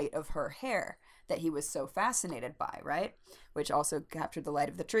the light of her hair that he was so fascinated by, right? Which also captured the light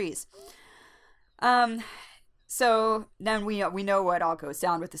of the trees. So then we know what all goes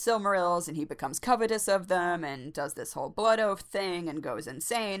down with the Silmarils, and he becomes covetous of them and does this whole blood oath thing and goes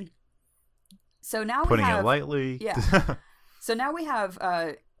insane. So now putting it lightly. Yeah. So now we have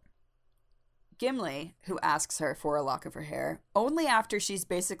Gimli, who asks her for a lock of her hair, only after she's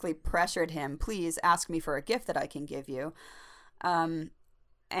basically pressured him, please ask me for a gift that I can give you. And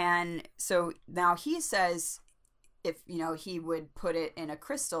so now he says, if, you know, he would put it in a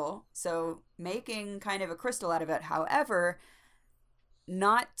crystal, so making kind of a crystal out of it, however,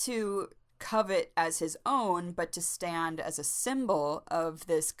 not to covet as his own, but to stand as a symbol of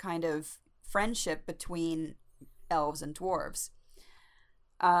this kind of friendship between elves and dwarves.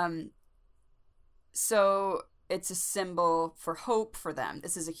 So it's a symbol for hope for them.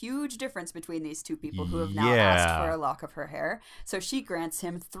 This is a huge difference between these two people who have now asked for a lock of her hair. So she grants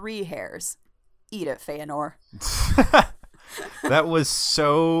him 3 hairs. Eat it, Feanor. That was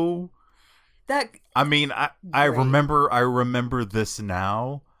so... I mean, I remember this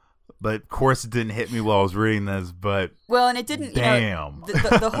now, but of course it didn't hit me while I was reading this, but... Well, and it didn't... Damn. You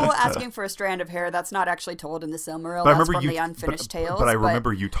know, the whole asking for a strand of hair, that's not actually told in the Silmaril. That's from the Unfinished Tales. But I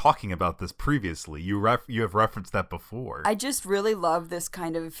remember you talking about this previously. You have referenced that before. I just really love this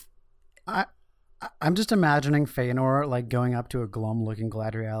kind of... I'm just imagining Feanor like going up to a glum-looking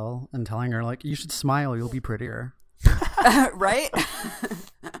Galadriel and telling her, like, you should smile, you'll be prettier. Right?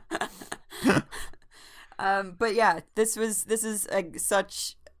 But yeah, this is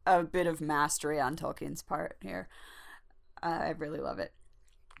such a bit of mastery on Tolkien's part here. I really love it.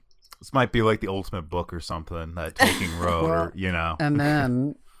 This might be like the ultimate book or something that Tolkien wrote, well, or, you know. And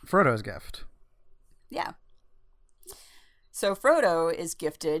then Frodo's gift. Yeah. So Frodo is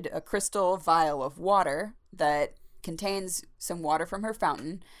gifted a crystal vial of water that contains some water from her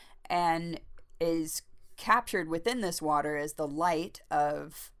fountain, and is captured within this water as the light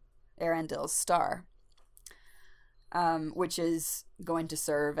of Arundel's star, which is going to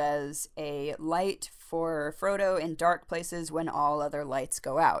serve as a light for Frodo in dark places when all other lights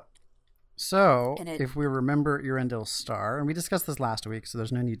go out. So, if we remember Arundel's star, and we discussed this last week, so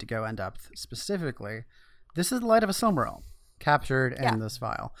there's no need to go in depth specifically, this is the light of a Silmaril captured in this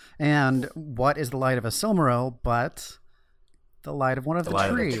vial. And what is the light of a Silmaril but the light of one of the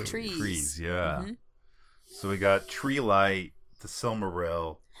trees? Of the trees, yeah. Mm-hmm. So we got tree light, the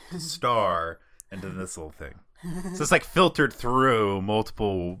Silmaril, the star, and then this little thing. So it's like filtered through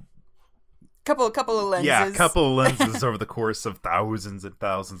multiple... Couple of lenses. Yeah, a couple of lenses over the course of thousands and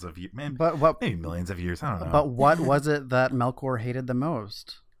thousands of years. Man, maybe millions of years. I don't know. But what was it that Melkor hated the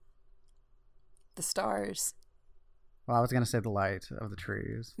most? The stars. Well, I was going to say the light of the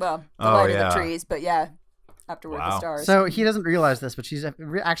trees. Well, the light of the trees, but yeah, afterward the stars. So he doesn't realize this, but she's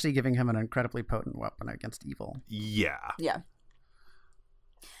actually giving him an incredibly potent weapon against evil. Yeah. Yeah.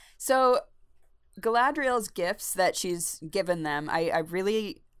 So Galadriel's gifts that she's given them, I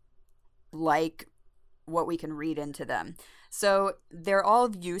really like what we can read into them. So they're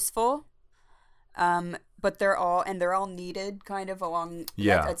all useful, but they're all needed kind of along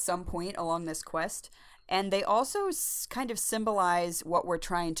at some point along this quest. And they also kind of symbolize what we're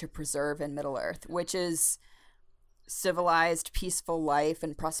trying to preserve in Middle-earth, which is civilized, peaceful life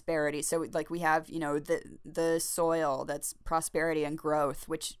and prosperity. So like we have, the soil that's prosperity and growth,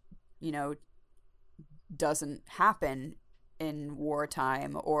 which, doesn't happen in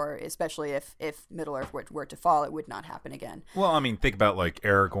wartime, or especially if Middle-earth were to fall, it would not happen again. Well, I mean, think about like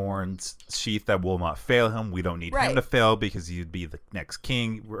Aragorn's sheath that will not fail him. We don't need him to fail because he'd be the next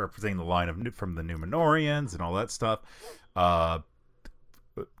king, representing the line from the Númenóreans and all that stuff.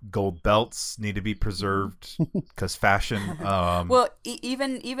 Gold belts need to be preserved because fashion. Well,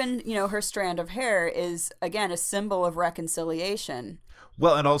 even her strand of hair is again a symbol of reconciliation.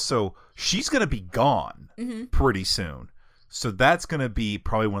 Well, and also she's going to be gone pretty soon. So that's going to be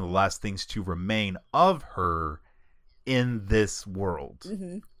probably one of the last things to remain of her in this world.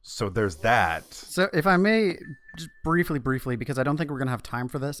 Mm-hmm. So there's that. So if I may, just briefly, because I don't think we're going to have time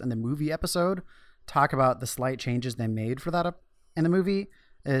for this in the movie episode, talk about the slight changes they made for that in the movie,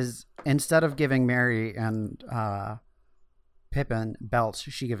 is instead of giving Merry and Pippin belts,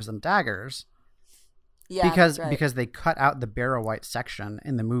 she gives them daggers. Yeah, because they cut out the Barrow-White section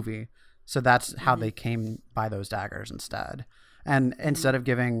in the movie. So that's how they came by those daggers instead. And instead of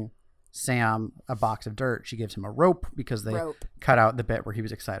giving Sam a box of dirt, she gives him a rope because they cut out the bit where he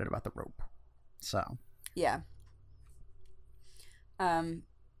was excited about the rope. So yeah.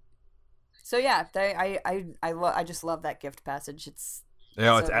 So yeah, I just love that gift passage.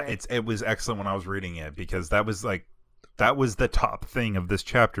 It was excellent when I was reading it, because that was the top thing of this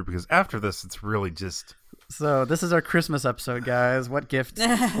chapter, because after this it's really just... So this is our Christmas episode, guys. What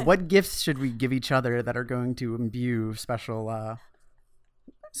gifts should we give each other that are going to imbue special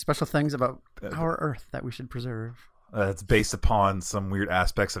things about our Earth that we should preserve? It's based upon some weird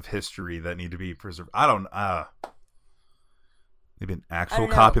aspects of history that need to be preserved. I don't maybe an actual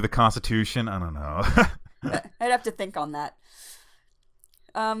copy of the Constitution. I don't know. I'd have to think on that.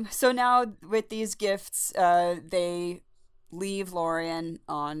 So now with these gifts, they leave Lorien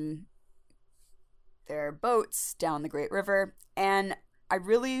on their boats down the Great River, and I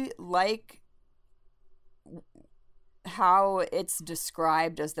really like how it's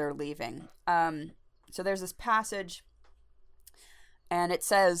described as they're leaving. So there's this passage, and it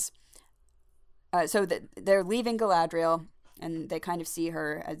says, so that they're leaving Galadriel, and they kind of see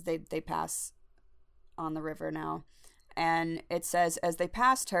her as they pass on the river now. And it says, as they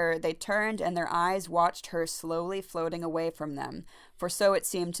passed her, they turned and their eyes watched her slowly floating away from them. For so it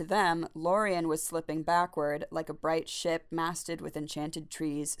seemed to them, Lorien was slipping backward like a bright ship masted with enchanted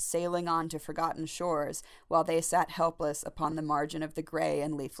trees, sailing on to forgotten shores, while they sat helpless upon the margin of the gray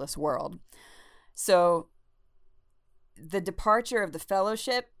and leafless world. So the departure of the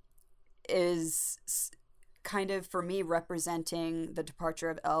Fellowship is kind of, for me, representing the departure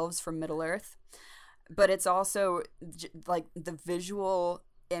of elves from Middle-earth. But it's also like the visual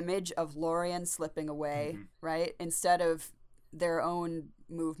image of Lorien slipping away, right? Instead of their own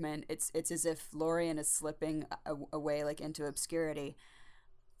movement, it's as if Lorien is slipping away like into obscurity.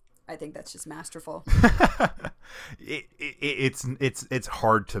 I think that's just masterful. It's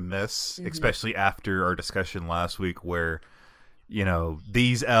hard to miss, especially after our discussion last week, where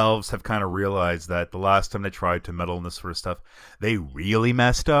these elves have kind of realized that the last time they tried to meddle in this sort of stuff, they really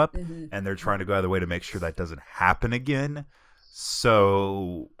messed up, and they're trying to go out of their way to make sure that doesn't happen again.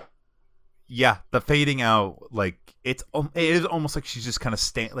 So, yeah, the fading out, like, it is almost like she's just kind of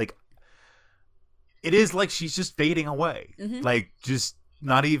it is like she's just fading away. Like, just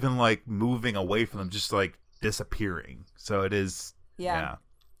not even, like, moving away from them, just, like, disappearing. So it is, yeah.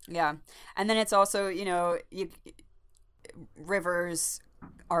 And then it's also, rivers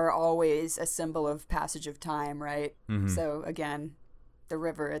are always a symbol of passage of time, right? So again, the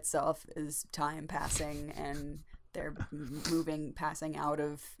river itself is time passing, and they're passing out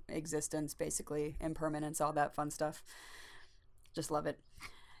of existence, basically, impermanence, all that fun stuff. Just love it.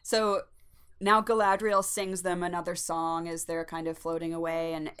 So now Galadriel sings them another song as they're kind of floating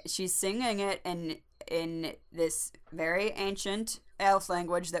away, and she's singing it in this very ancient elf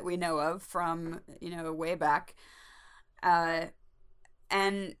language that we know of from, way back.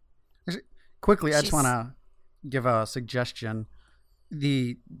 And quickly, I just want to give a suggestion.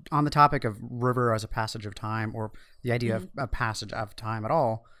 On the topic of river as a passage of time, or the idea of a passage of time at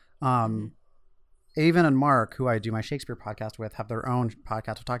all, Avon and Mark, who I do my Shakespeare podcast with, have their own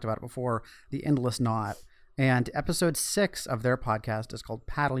podcast. We've talked about it before, The Endless Knot. And episode 6 of their podcast is called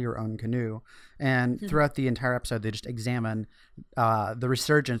Paddle Your Own Canoe. And throughout the entire episode, they just examine the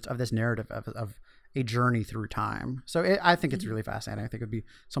resurgence of this narrative of a journey through time. So I think it's really fascinating. I think it would be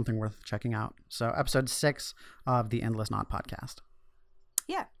something worth checking out. So episode 6 of the Endless Knot podcast.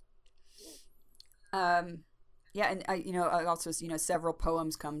 Yeah. Yeah, and I also, several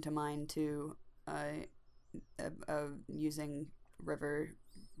poems come to mind too, using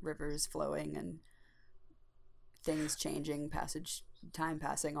rivers flowing and things changing, time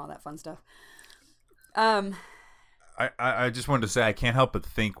passing, all that fun stuff. I just wanted to say I can't help but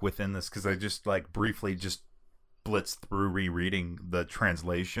think within this, because I just briefly just blitzed through rereading the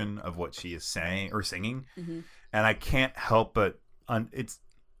translation of what she is saying or singing, and I can't help but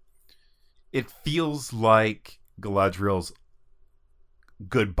it feels like Galadriel's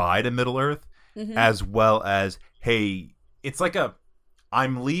goodbye to Middle Earth, as well as, hey, it's like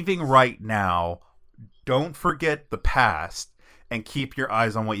I'm leaving right now. Don't forget the past and keep your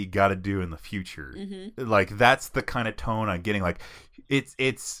eyes on what you got to do in the future. Like, that's the kind of tone I'm getting. Like,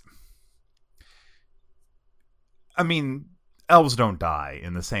 it's. I mean, elves don't die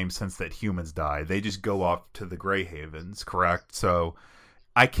in the same sense that humans die. They just go off to the Grey Havens, correct? So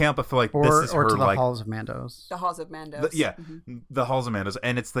I can't but feel like this is her, to the like, Halls of Mandos. The Halls of Mandos. The Halls of Mandos,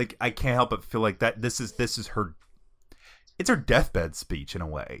 and it's like I can't help but feel like that this is her. It's her deathbed speech in a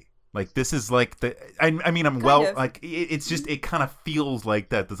way. Like, this is like it's just, it kind of feels like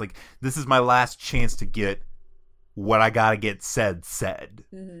that. It's like, this is my last chance to get what I gotta get said,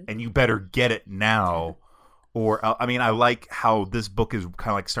 and you better get it now. Or I mean, I like how this book is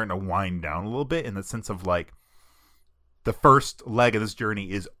kind of like starting to wind down a little bit, in the sense of like, the first leg of this journey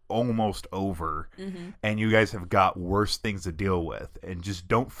is almost over, and you guys have got worse things to deal with, and just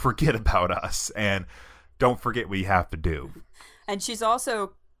don't forget about us, and don't forget what you have to do. And she's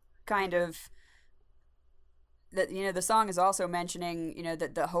also kind of that, the song is also mentioning,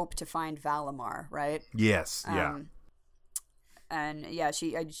 that the hope to find Valimar, right? Yes. Yeah. And yeah,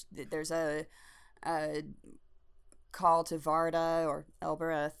 there's a call to Varda or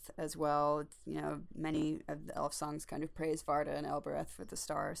Elbereth as well. Many of the elf songs kind of praise Varda and Elbereth for the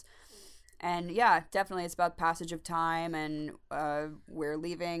stars. And yeah, definitely it's about passage of time, and we're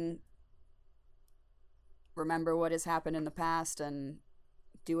leaving. Remember what has happened in the past and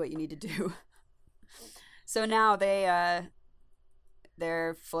do what you need to do. So now they're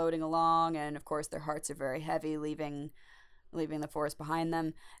floating along, and of course their hearts are very heavy, leaving the forest behind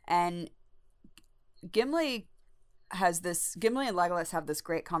them. And Gimli and Legolas have this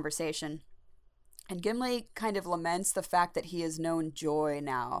great conversation, and Gimli kind of laments the fact that he has known joy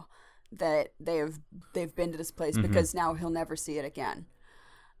now that they've been to this place, because now he'll never see it again.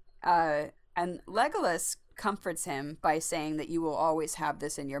 And Legolas comforts him by saying that you will always have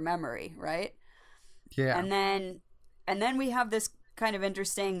this in your memory, right? Yeah. And then we have this kind of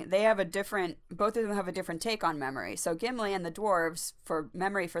interesting, both of them have a different take on memory. So Gimli and the dwarves, for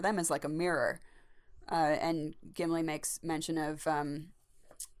memory for them is like a mirror. And Gimli makes mention of,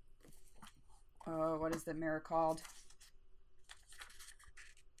 what is the mirror called?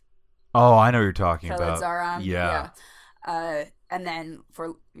 Oh, I know what you're talking Khaled about. Zaram. Yeah. And then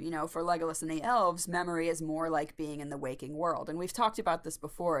for Legolas and the elves, memory is more like being in the waking world. And we've talked about this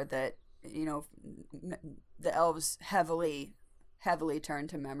before, that, the elves heavily turn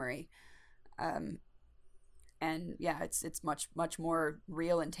to memory. And yeah, it's much, much more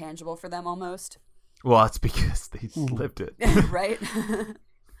real and tangible for them almost. Well, it's because they lived it. Right?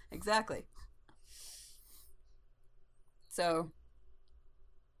 Exactly. So.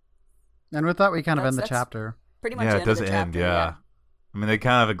 And with that, we kind of end the chapter. Pretty much. Yeah, it does end. end. Yeah. I mean, they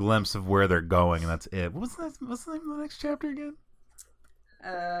kind of have a glimpse of where they're going, and that's it. What's the name of the next chapter again?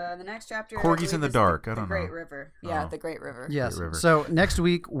 The next chapter. Corgis in the Dark. I don't know. The Great River. Yeah, the Great River. Yes. Great River. So next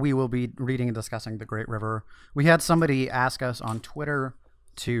week we will be reading and discussing the Great River. We had somebody ask us on Twitter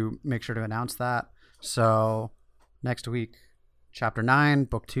to make sure to announce that. So next week, chapter 9,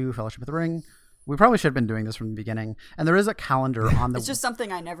 book 2, Fellowship of the Ring. We probably should have been doing this from the beginning. And there is a calendar on the... It's just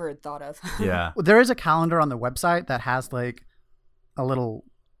something I never had thought of. Yeah. There is a calendar on the website that has like a little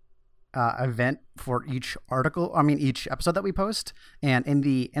event for each each episode that we post. And in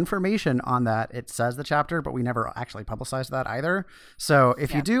the information on that, it says the chapter, but we never actually publicized that either. So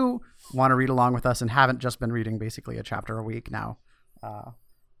if you do want to read along with us and haven't just been reading basically a chapter a week now,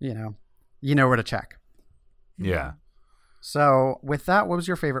 you know where to check. Yeah. So with that, what was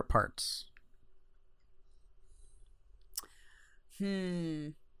your favorite parts?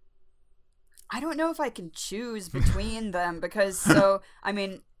 I don't know if I can choose between them because dense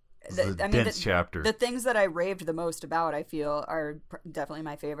chapter. The things that I raved the most about, I feel, are definitely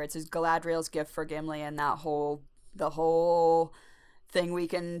my favorites. Is Galadriel's gift for Gimli and the whole thing we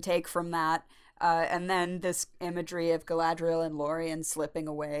can take from that, and then this imagery of Galadriel and Lorien slipping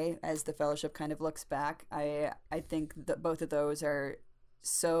away as the Fellowship kind of looks back. I think that both of those are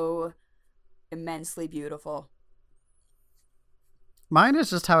so immensely beautiful. Mine is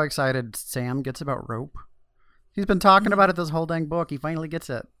just how excited Sam gets about rope. He's been talking about it this whole dang book. He finally gets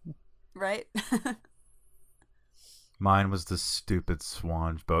it. Right? Mine was the stupid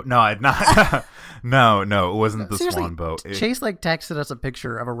swan boat. No, I'd not. No, it wasn't the Seriously, swan boat. Chase texted us a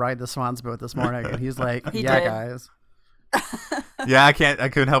picture of a ride the Swan's boat this morning, and he's like, He "Yeah, did. guys." Yeah, I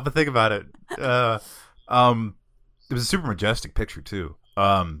couldn't help but think about it. It was a super majestic picture too.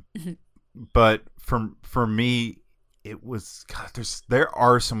 But for me, it was there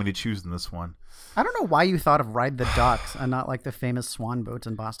are so many to choose in this one. I don't know why you thought of Ride the Ducks and not like the famous swan boats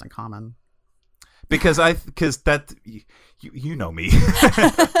in Boston Common. Because that you know me.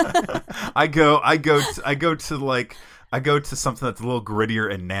 I go to something that's a little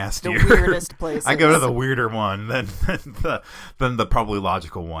grittier and nastier. The weirdest places. I go to the weirder one than the probably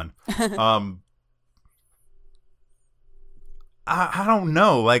logical one. I don't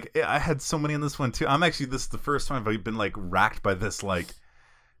know. Like, I had so many in this one too. This is the first time I've been like racked by this like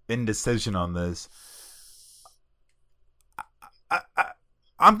indecision on this.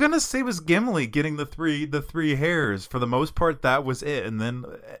 I'm gonna say it was Gimli getting the three hairs. For the most part, that was it. And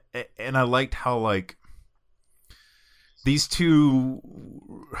I liked how like these two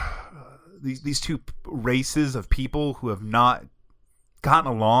races of people who have not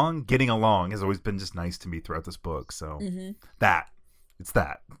gotten along, getting along has always been just nice to me throughout this book. So it's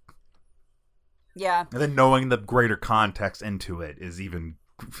that. Yeah. And then knowing the greater context into it is even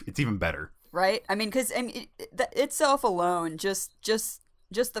better. Right? I mean, because itself alone, just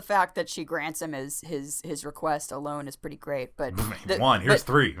the fact that she grants him his request alone is pretty great. But here's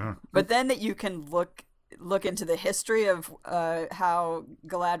three. But then that you can look into the history of how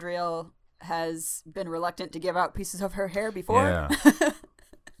Galadriel has been reluctant to give out pieces of her hair before. Yeah.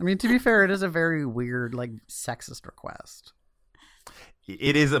 I mean, to be fair, it is a very weird, like, sexist request.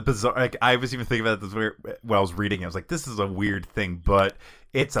 It is a bizarre. Like, I was even thinking about this while I was reading. I was like, "This is a weird thing," but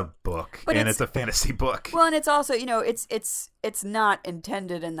it's a book, and it's a fantasy book. Well, and it's also, it's not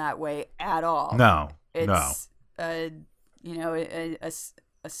intended in that way at all. No, it's a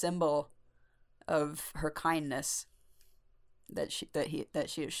symbol of her kindness that she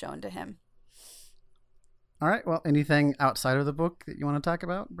has shown to him. All right. Well, anything outside of the book that you want to talk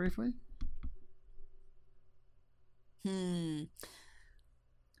about briefly?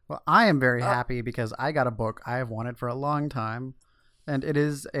 Well, I am very happy because I got a book I have wanted for a long time, and it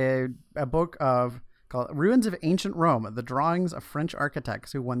is a book called Ruins of Ancient Rome, the drawings of French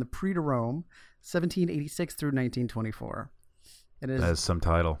architects who won the Prix de Rome, 1786 through 1924. It is, that has some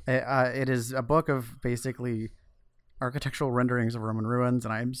title. It is a book of basically architectural renderings of Roman ruins,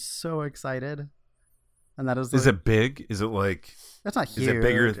 and I am so excited. And that is. Is it big? Is it like? It's not huge. Is it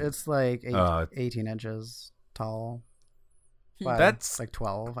bigger? It's like 18 inches tall. That's like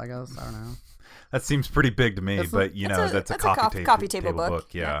 12, I guess. I don't know. That seems pretty big to me, that's a coffee table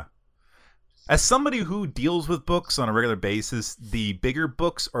book. Yeah. As somebody who deals with books on a regular basis, the bigger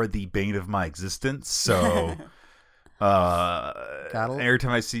books are the bane of my existence. So, every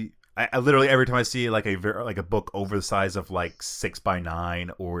time I see like a book over the size of like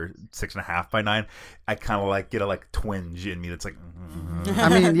 6x9 or 6.5x9, I kind of like get a like twinge in me. That's like, I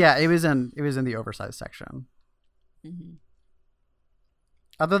mean, yeah, it was in the oversized section. Mm-hmm.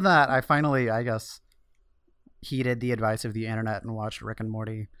 Other than that, I finally, I guess, heeded the advice of the internet and watched Rick and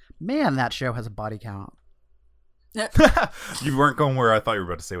Morty. Man, that show has a body count. You weren't going where I thought you were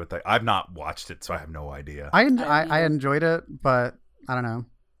about to say with that. I've not watched it, so I have no idea. I enjoyed it, but I don't know.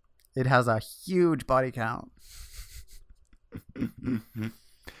 It has a huge body count.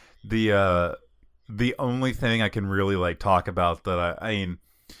 The only thing I can really like talk about that I mean,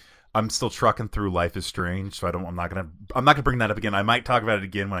 I'm still trucking through Life is Strange, so I'm not gonna bring that up again. I might talk about it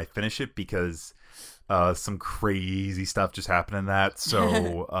again when I finish it because some crazy stuff just happened in that,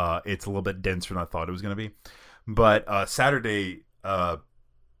 so it's a little bit denser than I thought it was gonna be. But Saturday, a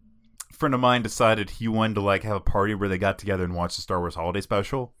friend of mine decided he wanted to like have a party where they got together and watched the Star Wars Holiday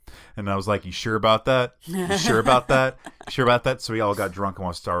Special, and I was like, "You sure about that? You sure about that? Sure about that?" So we all got drunk and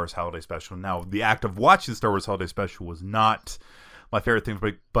watched Star Wars Holiday Special. Now, the act of watching the Star Wars Holiday Special was not my favorite thing,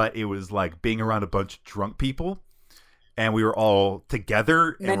 but it was like being around a bunch of drunk people, and we were all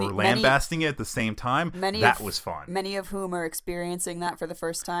together and we're lambasting it at the same time. That was fun. Many of whom are experiencing that for the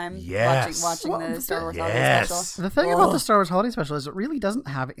first time. Yes. Watching the Star Wars Holiday Special. The thing about the Star Wars Holiday Special is it really doesn't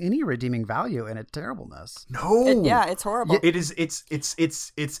have any redeeming value in its terribleness. No. It's horrible. It is.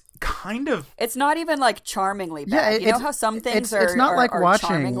 It's kind of. It's not even like charmingly bad. You know how some things are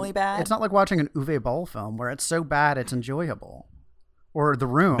charmingly bad? It's not like watching an Uwe Boll film where it's so bad it's enjoyable. Or The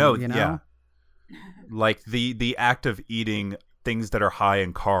Room, you know? Yeah. Like the act of eating things that are high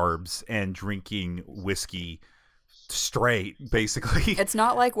in carbs and drinking whiskey straight, basically. It's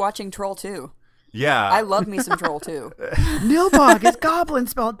not like watching Troll 2. Yeah. I love me some Troll 2. Nilbog is goblin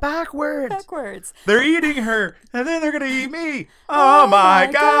spelled backwards. They're eating her, and then they're going to eat me. Oh my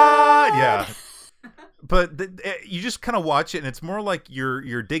God. Yeah. But you just kind of watch it, and it's more like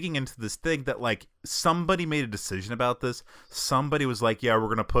you're digging into this thing that like somebody made a decision about this. Somebody was like, "Yeah, we're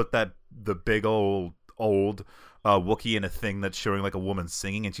gonna put the big old Wookiee in a thing that's showing like a woman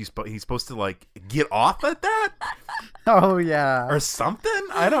singing, and he's supposed to like get off at that." Oh yeah, or something.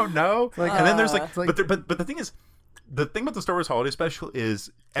 I don't know. And then there's like, but the thing is, the thing about the Star Wars Holiday Special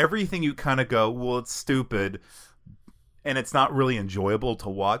is everything you kind of go, well, it's stupid, and it's not really enjoyable to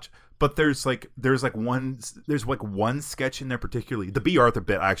watch. But there's one sketch in there particularly. The B. Arthur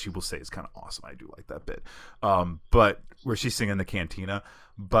bit, I actually will say, is kind of awesome. I do like that bit. But where she's singing in the cantina.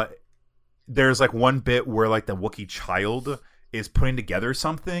 But there's like one bit where like the Wookiee child is putting together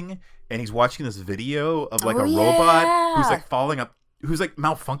something, and he's watching this video of like a robot who's like falling up, who's like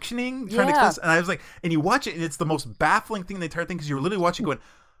malfunctioning, trying to close. And I was like, and you watch it, and it's the most baffling thing in the entire thing because you're literally watching, going,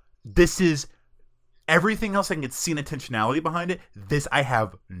 this is. Everything else I can see an intentionality behind it. This, I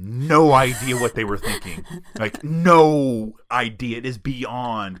have no idea what they were thinking. Like, no idea. It is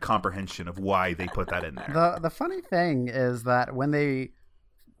beyond comprehension of why they put that in there. The funny thing is that when they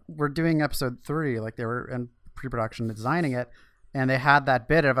were doing episode 3, like they were in pre-production designing it, and they had that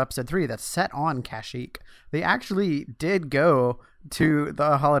bit of episode 3 that's set on Kashyyyk, they actually did go to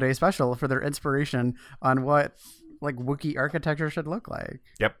the holiday special for their inspiration on what like Wookiee architecture should look like.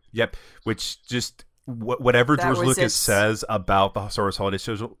 Yep. Which just... Whatever George Lucas says about the Star Wars Holiday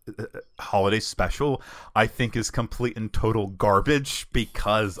Special, I think is complete and total garbage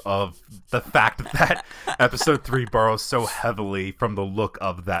because of the fact that episode 3 borrows so heavily from the look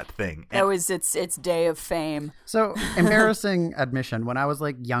of that thing. That was its day of fame. So, embarrassing admission, when I was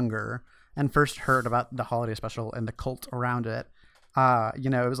like younger and first heard about the Holiday Special and the cult around it,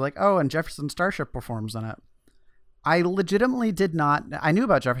 it was like, oh, and Jefferson Starship performs in it. I legitimately did not. I knew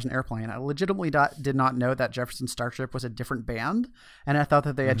about Jefferson Airplane. I legitimately did not know that Jefferson Starship was a different band, and I thought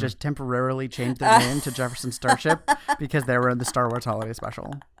that they had just temporarily changed their name to Jefferson Starship because they were in the Star Wars Holiday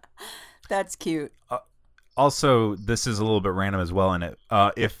Special. That's cute. Also, this is a little bit random as well in it.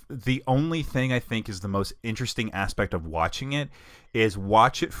 If the only thing I think is the most interesting aspect of watching it is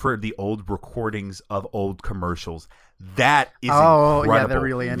watch it for the old recordings of old commercials. That is incredible. Yeah, they're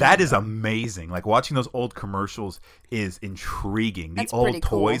really interesting. That is amazing. Like watching those old commercials is intriguing. The old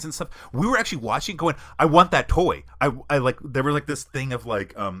toys and stuff. We were actually watching, going, I want that toy. I like. There was like this thing of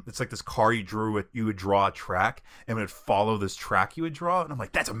like, it's like this car you drew. You would draw a track, and it would follow this track you would draw, and I'm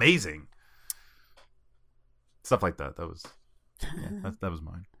like, that's amazing. Stuff like that. That was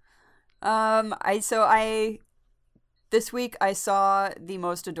mine. This week I saw the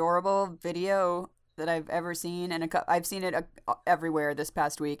most adorable video that I've ever seen, and I've seen it everywhere this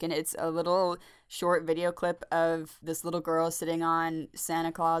past week, and it's a little short video clip of this little girl sitting on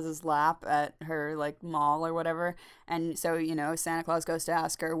Santa Claus's lap at her like mall or whatever, and so Santa Claus goes to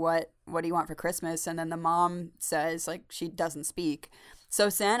ask her what do you want for Christmas, and then the mom says, like, she doesn't speak. So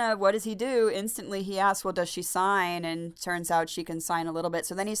Santa, what does he do? Instantly he asks, well, does she sign? And turns out she can sign a little bit.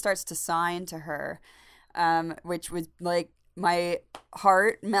 So then he starts to sign to her, which was like, my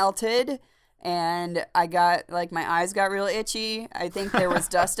heart melted and I got, like, my eyes got real itchy. I think there was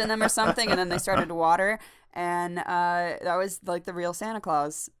dust in them or something, and then they started to water. And that was like the real Santa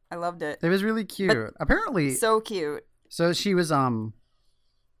Claus. I loved it. It was really cute. But apparently. So cute. So she was,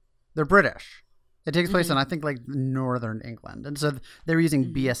 they're British. It takes place in, I think, like northern England, and so they're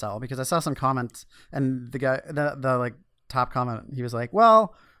using BSL because I saw some comments, and the guy, the like top comment, he was like,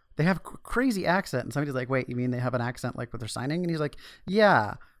 "Well, they have crazy accent. And somebody's like, wait, you mean they have an accent like with their signing? And he's like,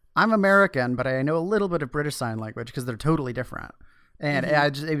 yeah, I'm American, but I know a little bit of British Sign Language because they're totally different. And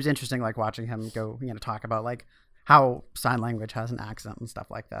it was interesting, like watching him go, talk about like how sign language has an accent and stuff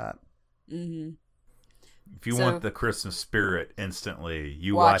like that. Mm-hmm. If you want the Christmas spirit instantly,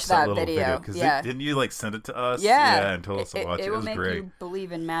 you watch that little video. Because didn't you like send it to us? Yeah. And told us to watch it. It will was make great. you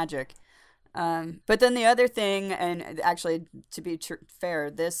believe in magic. But then the other thing, and actually to be fair,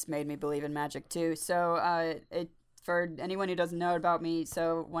 this made me believe in magic too. So for anyone who doesn't know about me,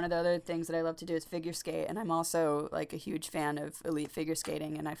 so one of the other things that I love to do is figure skate, and I'm also like a huge fan of elite figure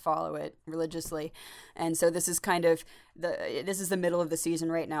skating, and I follow it religiously. And so this is kind of the middle of the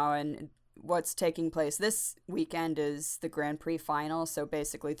season right now, and what's taking place this weekend is the Grand Prix final. So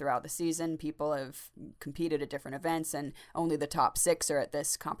basically throughout the season, people have competed at different events and only the top 6 are at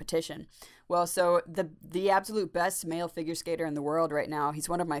this competition. Well, so the absolute best male figure skater in the world right now, he's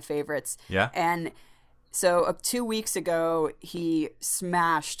one of my favorites. Yeah. And so 2 weeks ago, he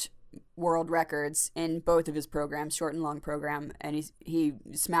smashed world records in both of his programs, short and long program, and he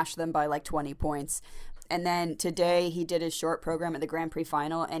smashed them by like 20 points. And then today he did his short program at the Grand Prix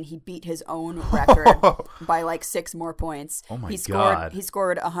final, and he beat his own record by like 6 more points. Oh my God. He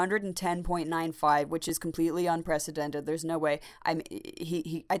scored 110.95, which is completely unprecedented. There's no way. I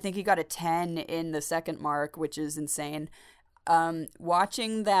think he got a 10 in the second mark, which is insane.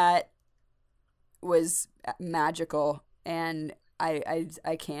 Watching that was magical, and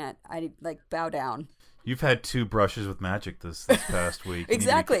I can't. I like bow down. You've had 2 brushes with magic this past week.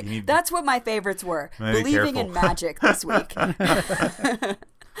 Exactly. That's what my favorites were. Believing in magic this week.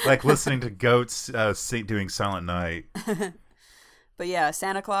 Like listening to goats doing Silent Night. But yeah,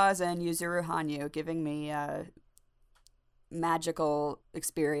 Santa Claus and Yuzuru Hanyu giving me magical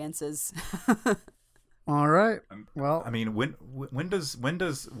experiences. All right. Well, I mean, when does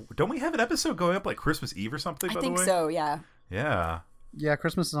don't we have an episode going up like Christmas Eve or something? By the way, I think so. Yeah. Yeah.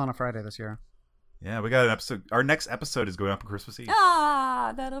 Christmas is on a Friday this year. Yeah, we got an episode. Our next episode is going up on Christmas Eve.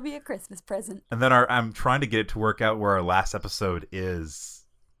 Ah, that'll be a Christmas present. And then I'm trying to get it to work out where our last episode is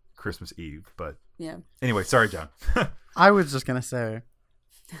Christmas Eve. But yeah. Anyway, sorry, John. I was just gonna say,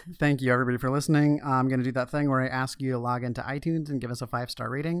 thank you everybody for listening. I'm gonna do that thing where I ask you to log into iTunes and give us a 5-star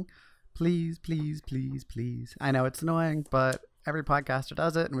rating. Please, please, please, please. I know it's annoying, but every podcaster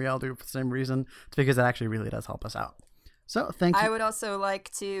does it, and we all do it for the same reason. It's because it actually really does help us out. So thank you. I would also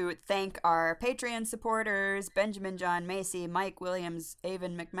like to thank our Patreon supporters, Benjamin John Macy, Mike Williams,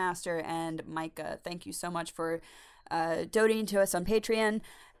 Avon McMaster, and Micah. Thank you so much for donating to us on Patreon.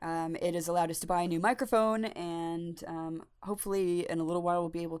 It has allowed us to buy a new microphone, and hopefully in a little while we'll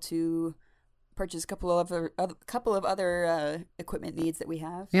be able to purchase a couple of other equipment needs that we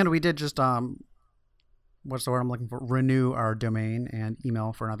have. And we did just what's the word I'm looking for? Renew our domain and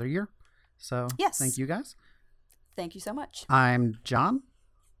email for another year. So yes. Thank you guys. Thank you so much. I'm John.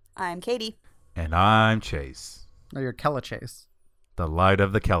 I'm Katie. And I'm Chase. No, you're Kella Chase. The light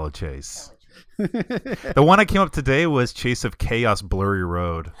of the Kella Chase. The one I came up today was Chase of Chaos Blurry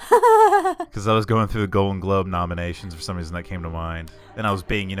Road. Because I was going through the Golden Globe nominations for some reason that came to mind. And I was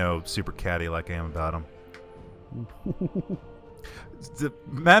being, super catty like I am about them. The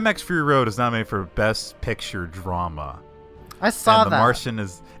Mad Max Fury Road is nominated for Best Picture Drama. I saw and that. The Martian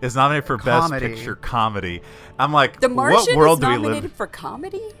is nominated for Comedy. Best Picture Comedy. I'm like, The Martian what world is do we live nominated in? for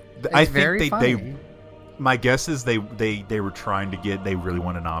comedy? I It's very think funny. my guess is they were trying to they really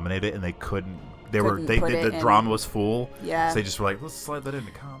want to nominate it and they couldn't. The drama was full. Yeah. So they just were like, let's slide that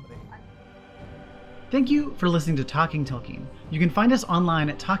into comedy. Thank you for listening to Talking Tolkien. You can find us online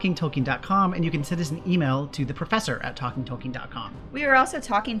at talkingtolkien.com, and you can send us an email to theprofessor@talkingtolkien.com. We are also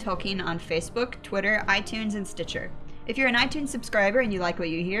Talking Tolkien on Facebook, Twitter, iTunes, and Stitcher. If you're an iTunes subscriber and you like what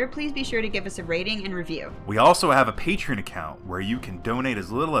you hear, please be sure to give us a rating and review. We also have a Patreon account where you can donate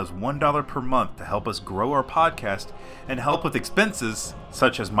as little as $1 per month to help us grow our podcast and help with expenses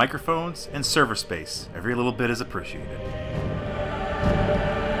such as microphones and server space. Every little bit is appreciated.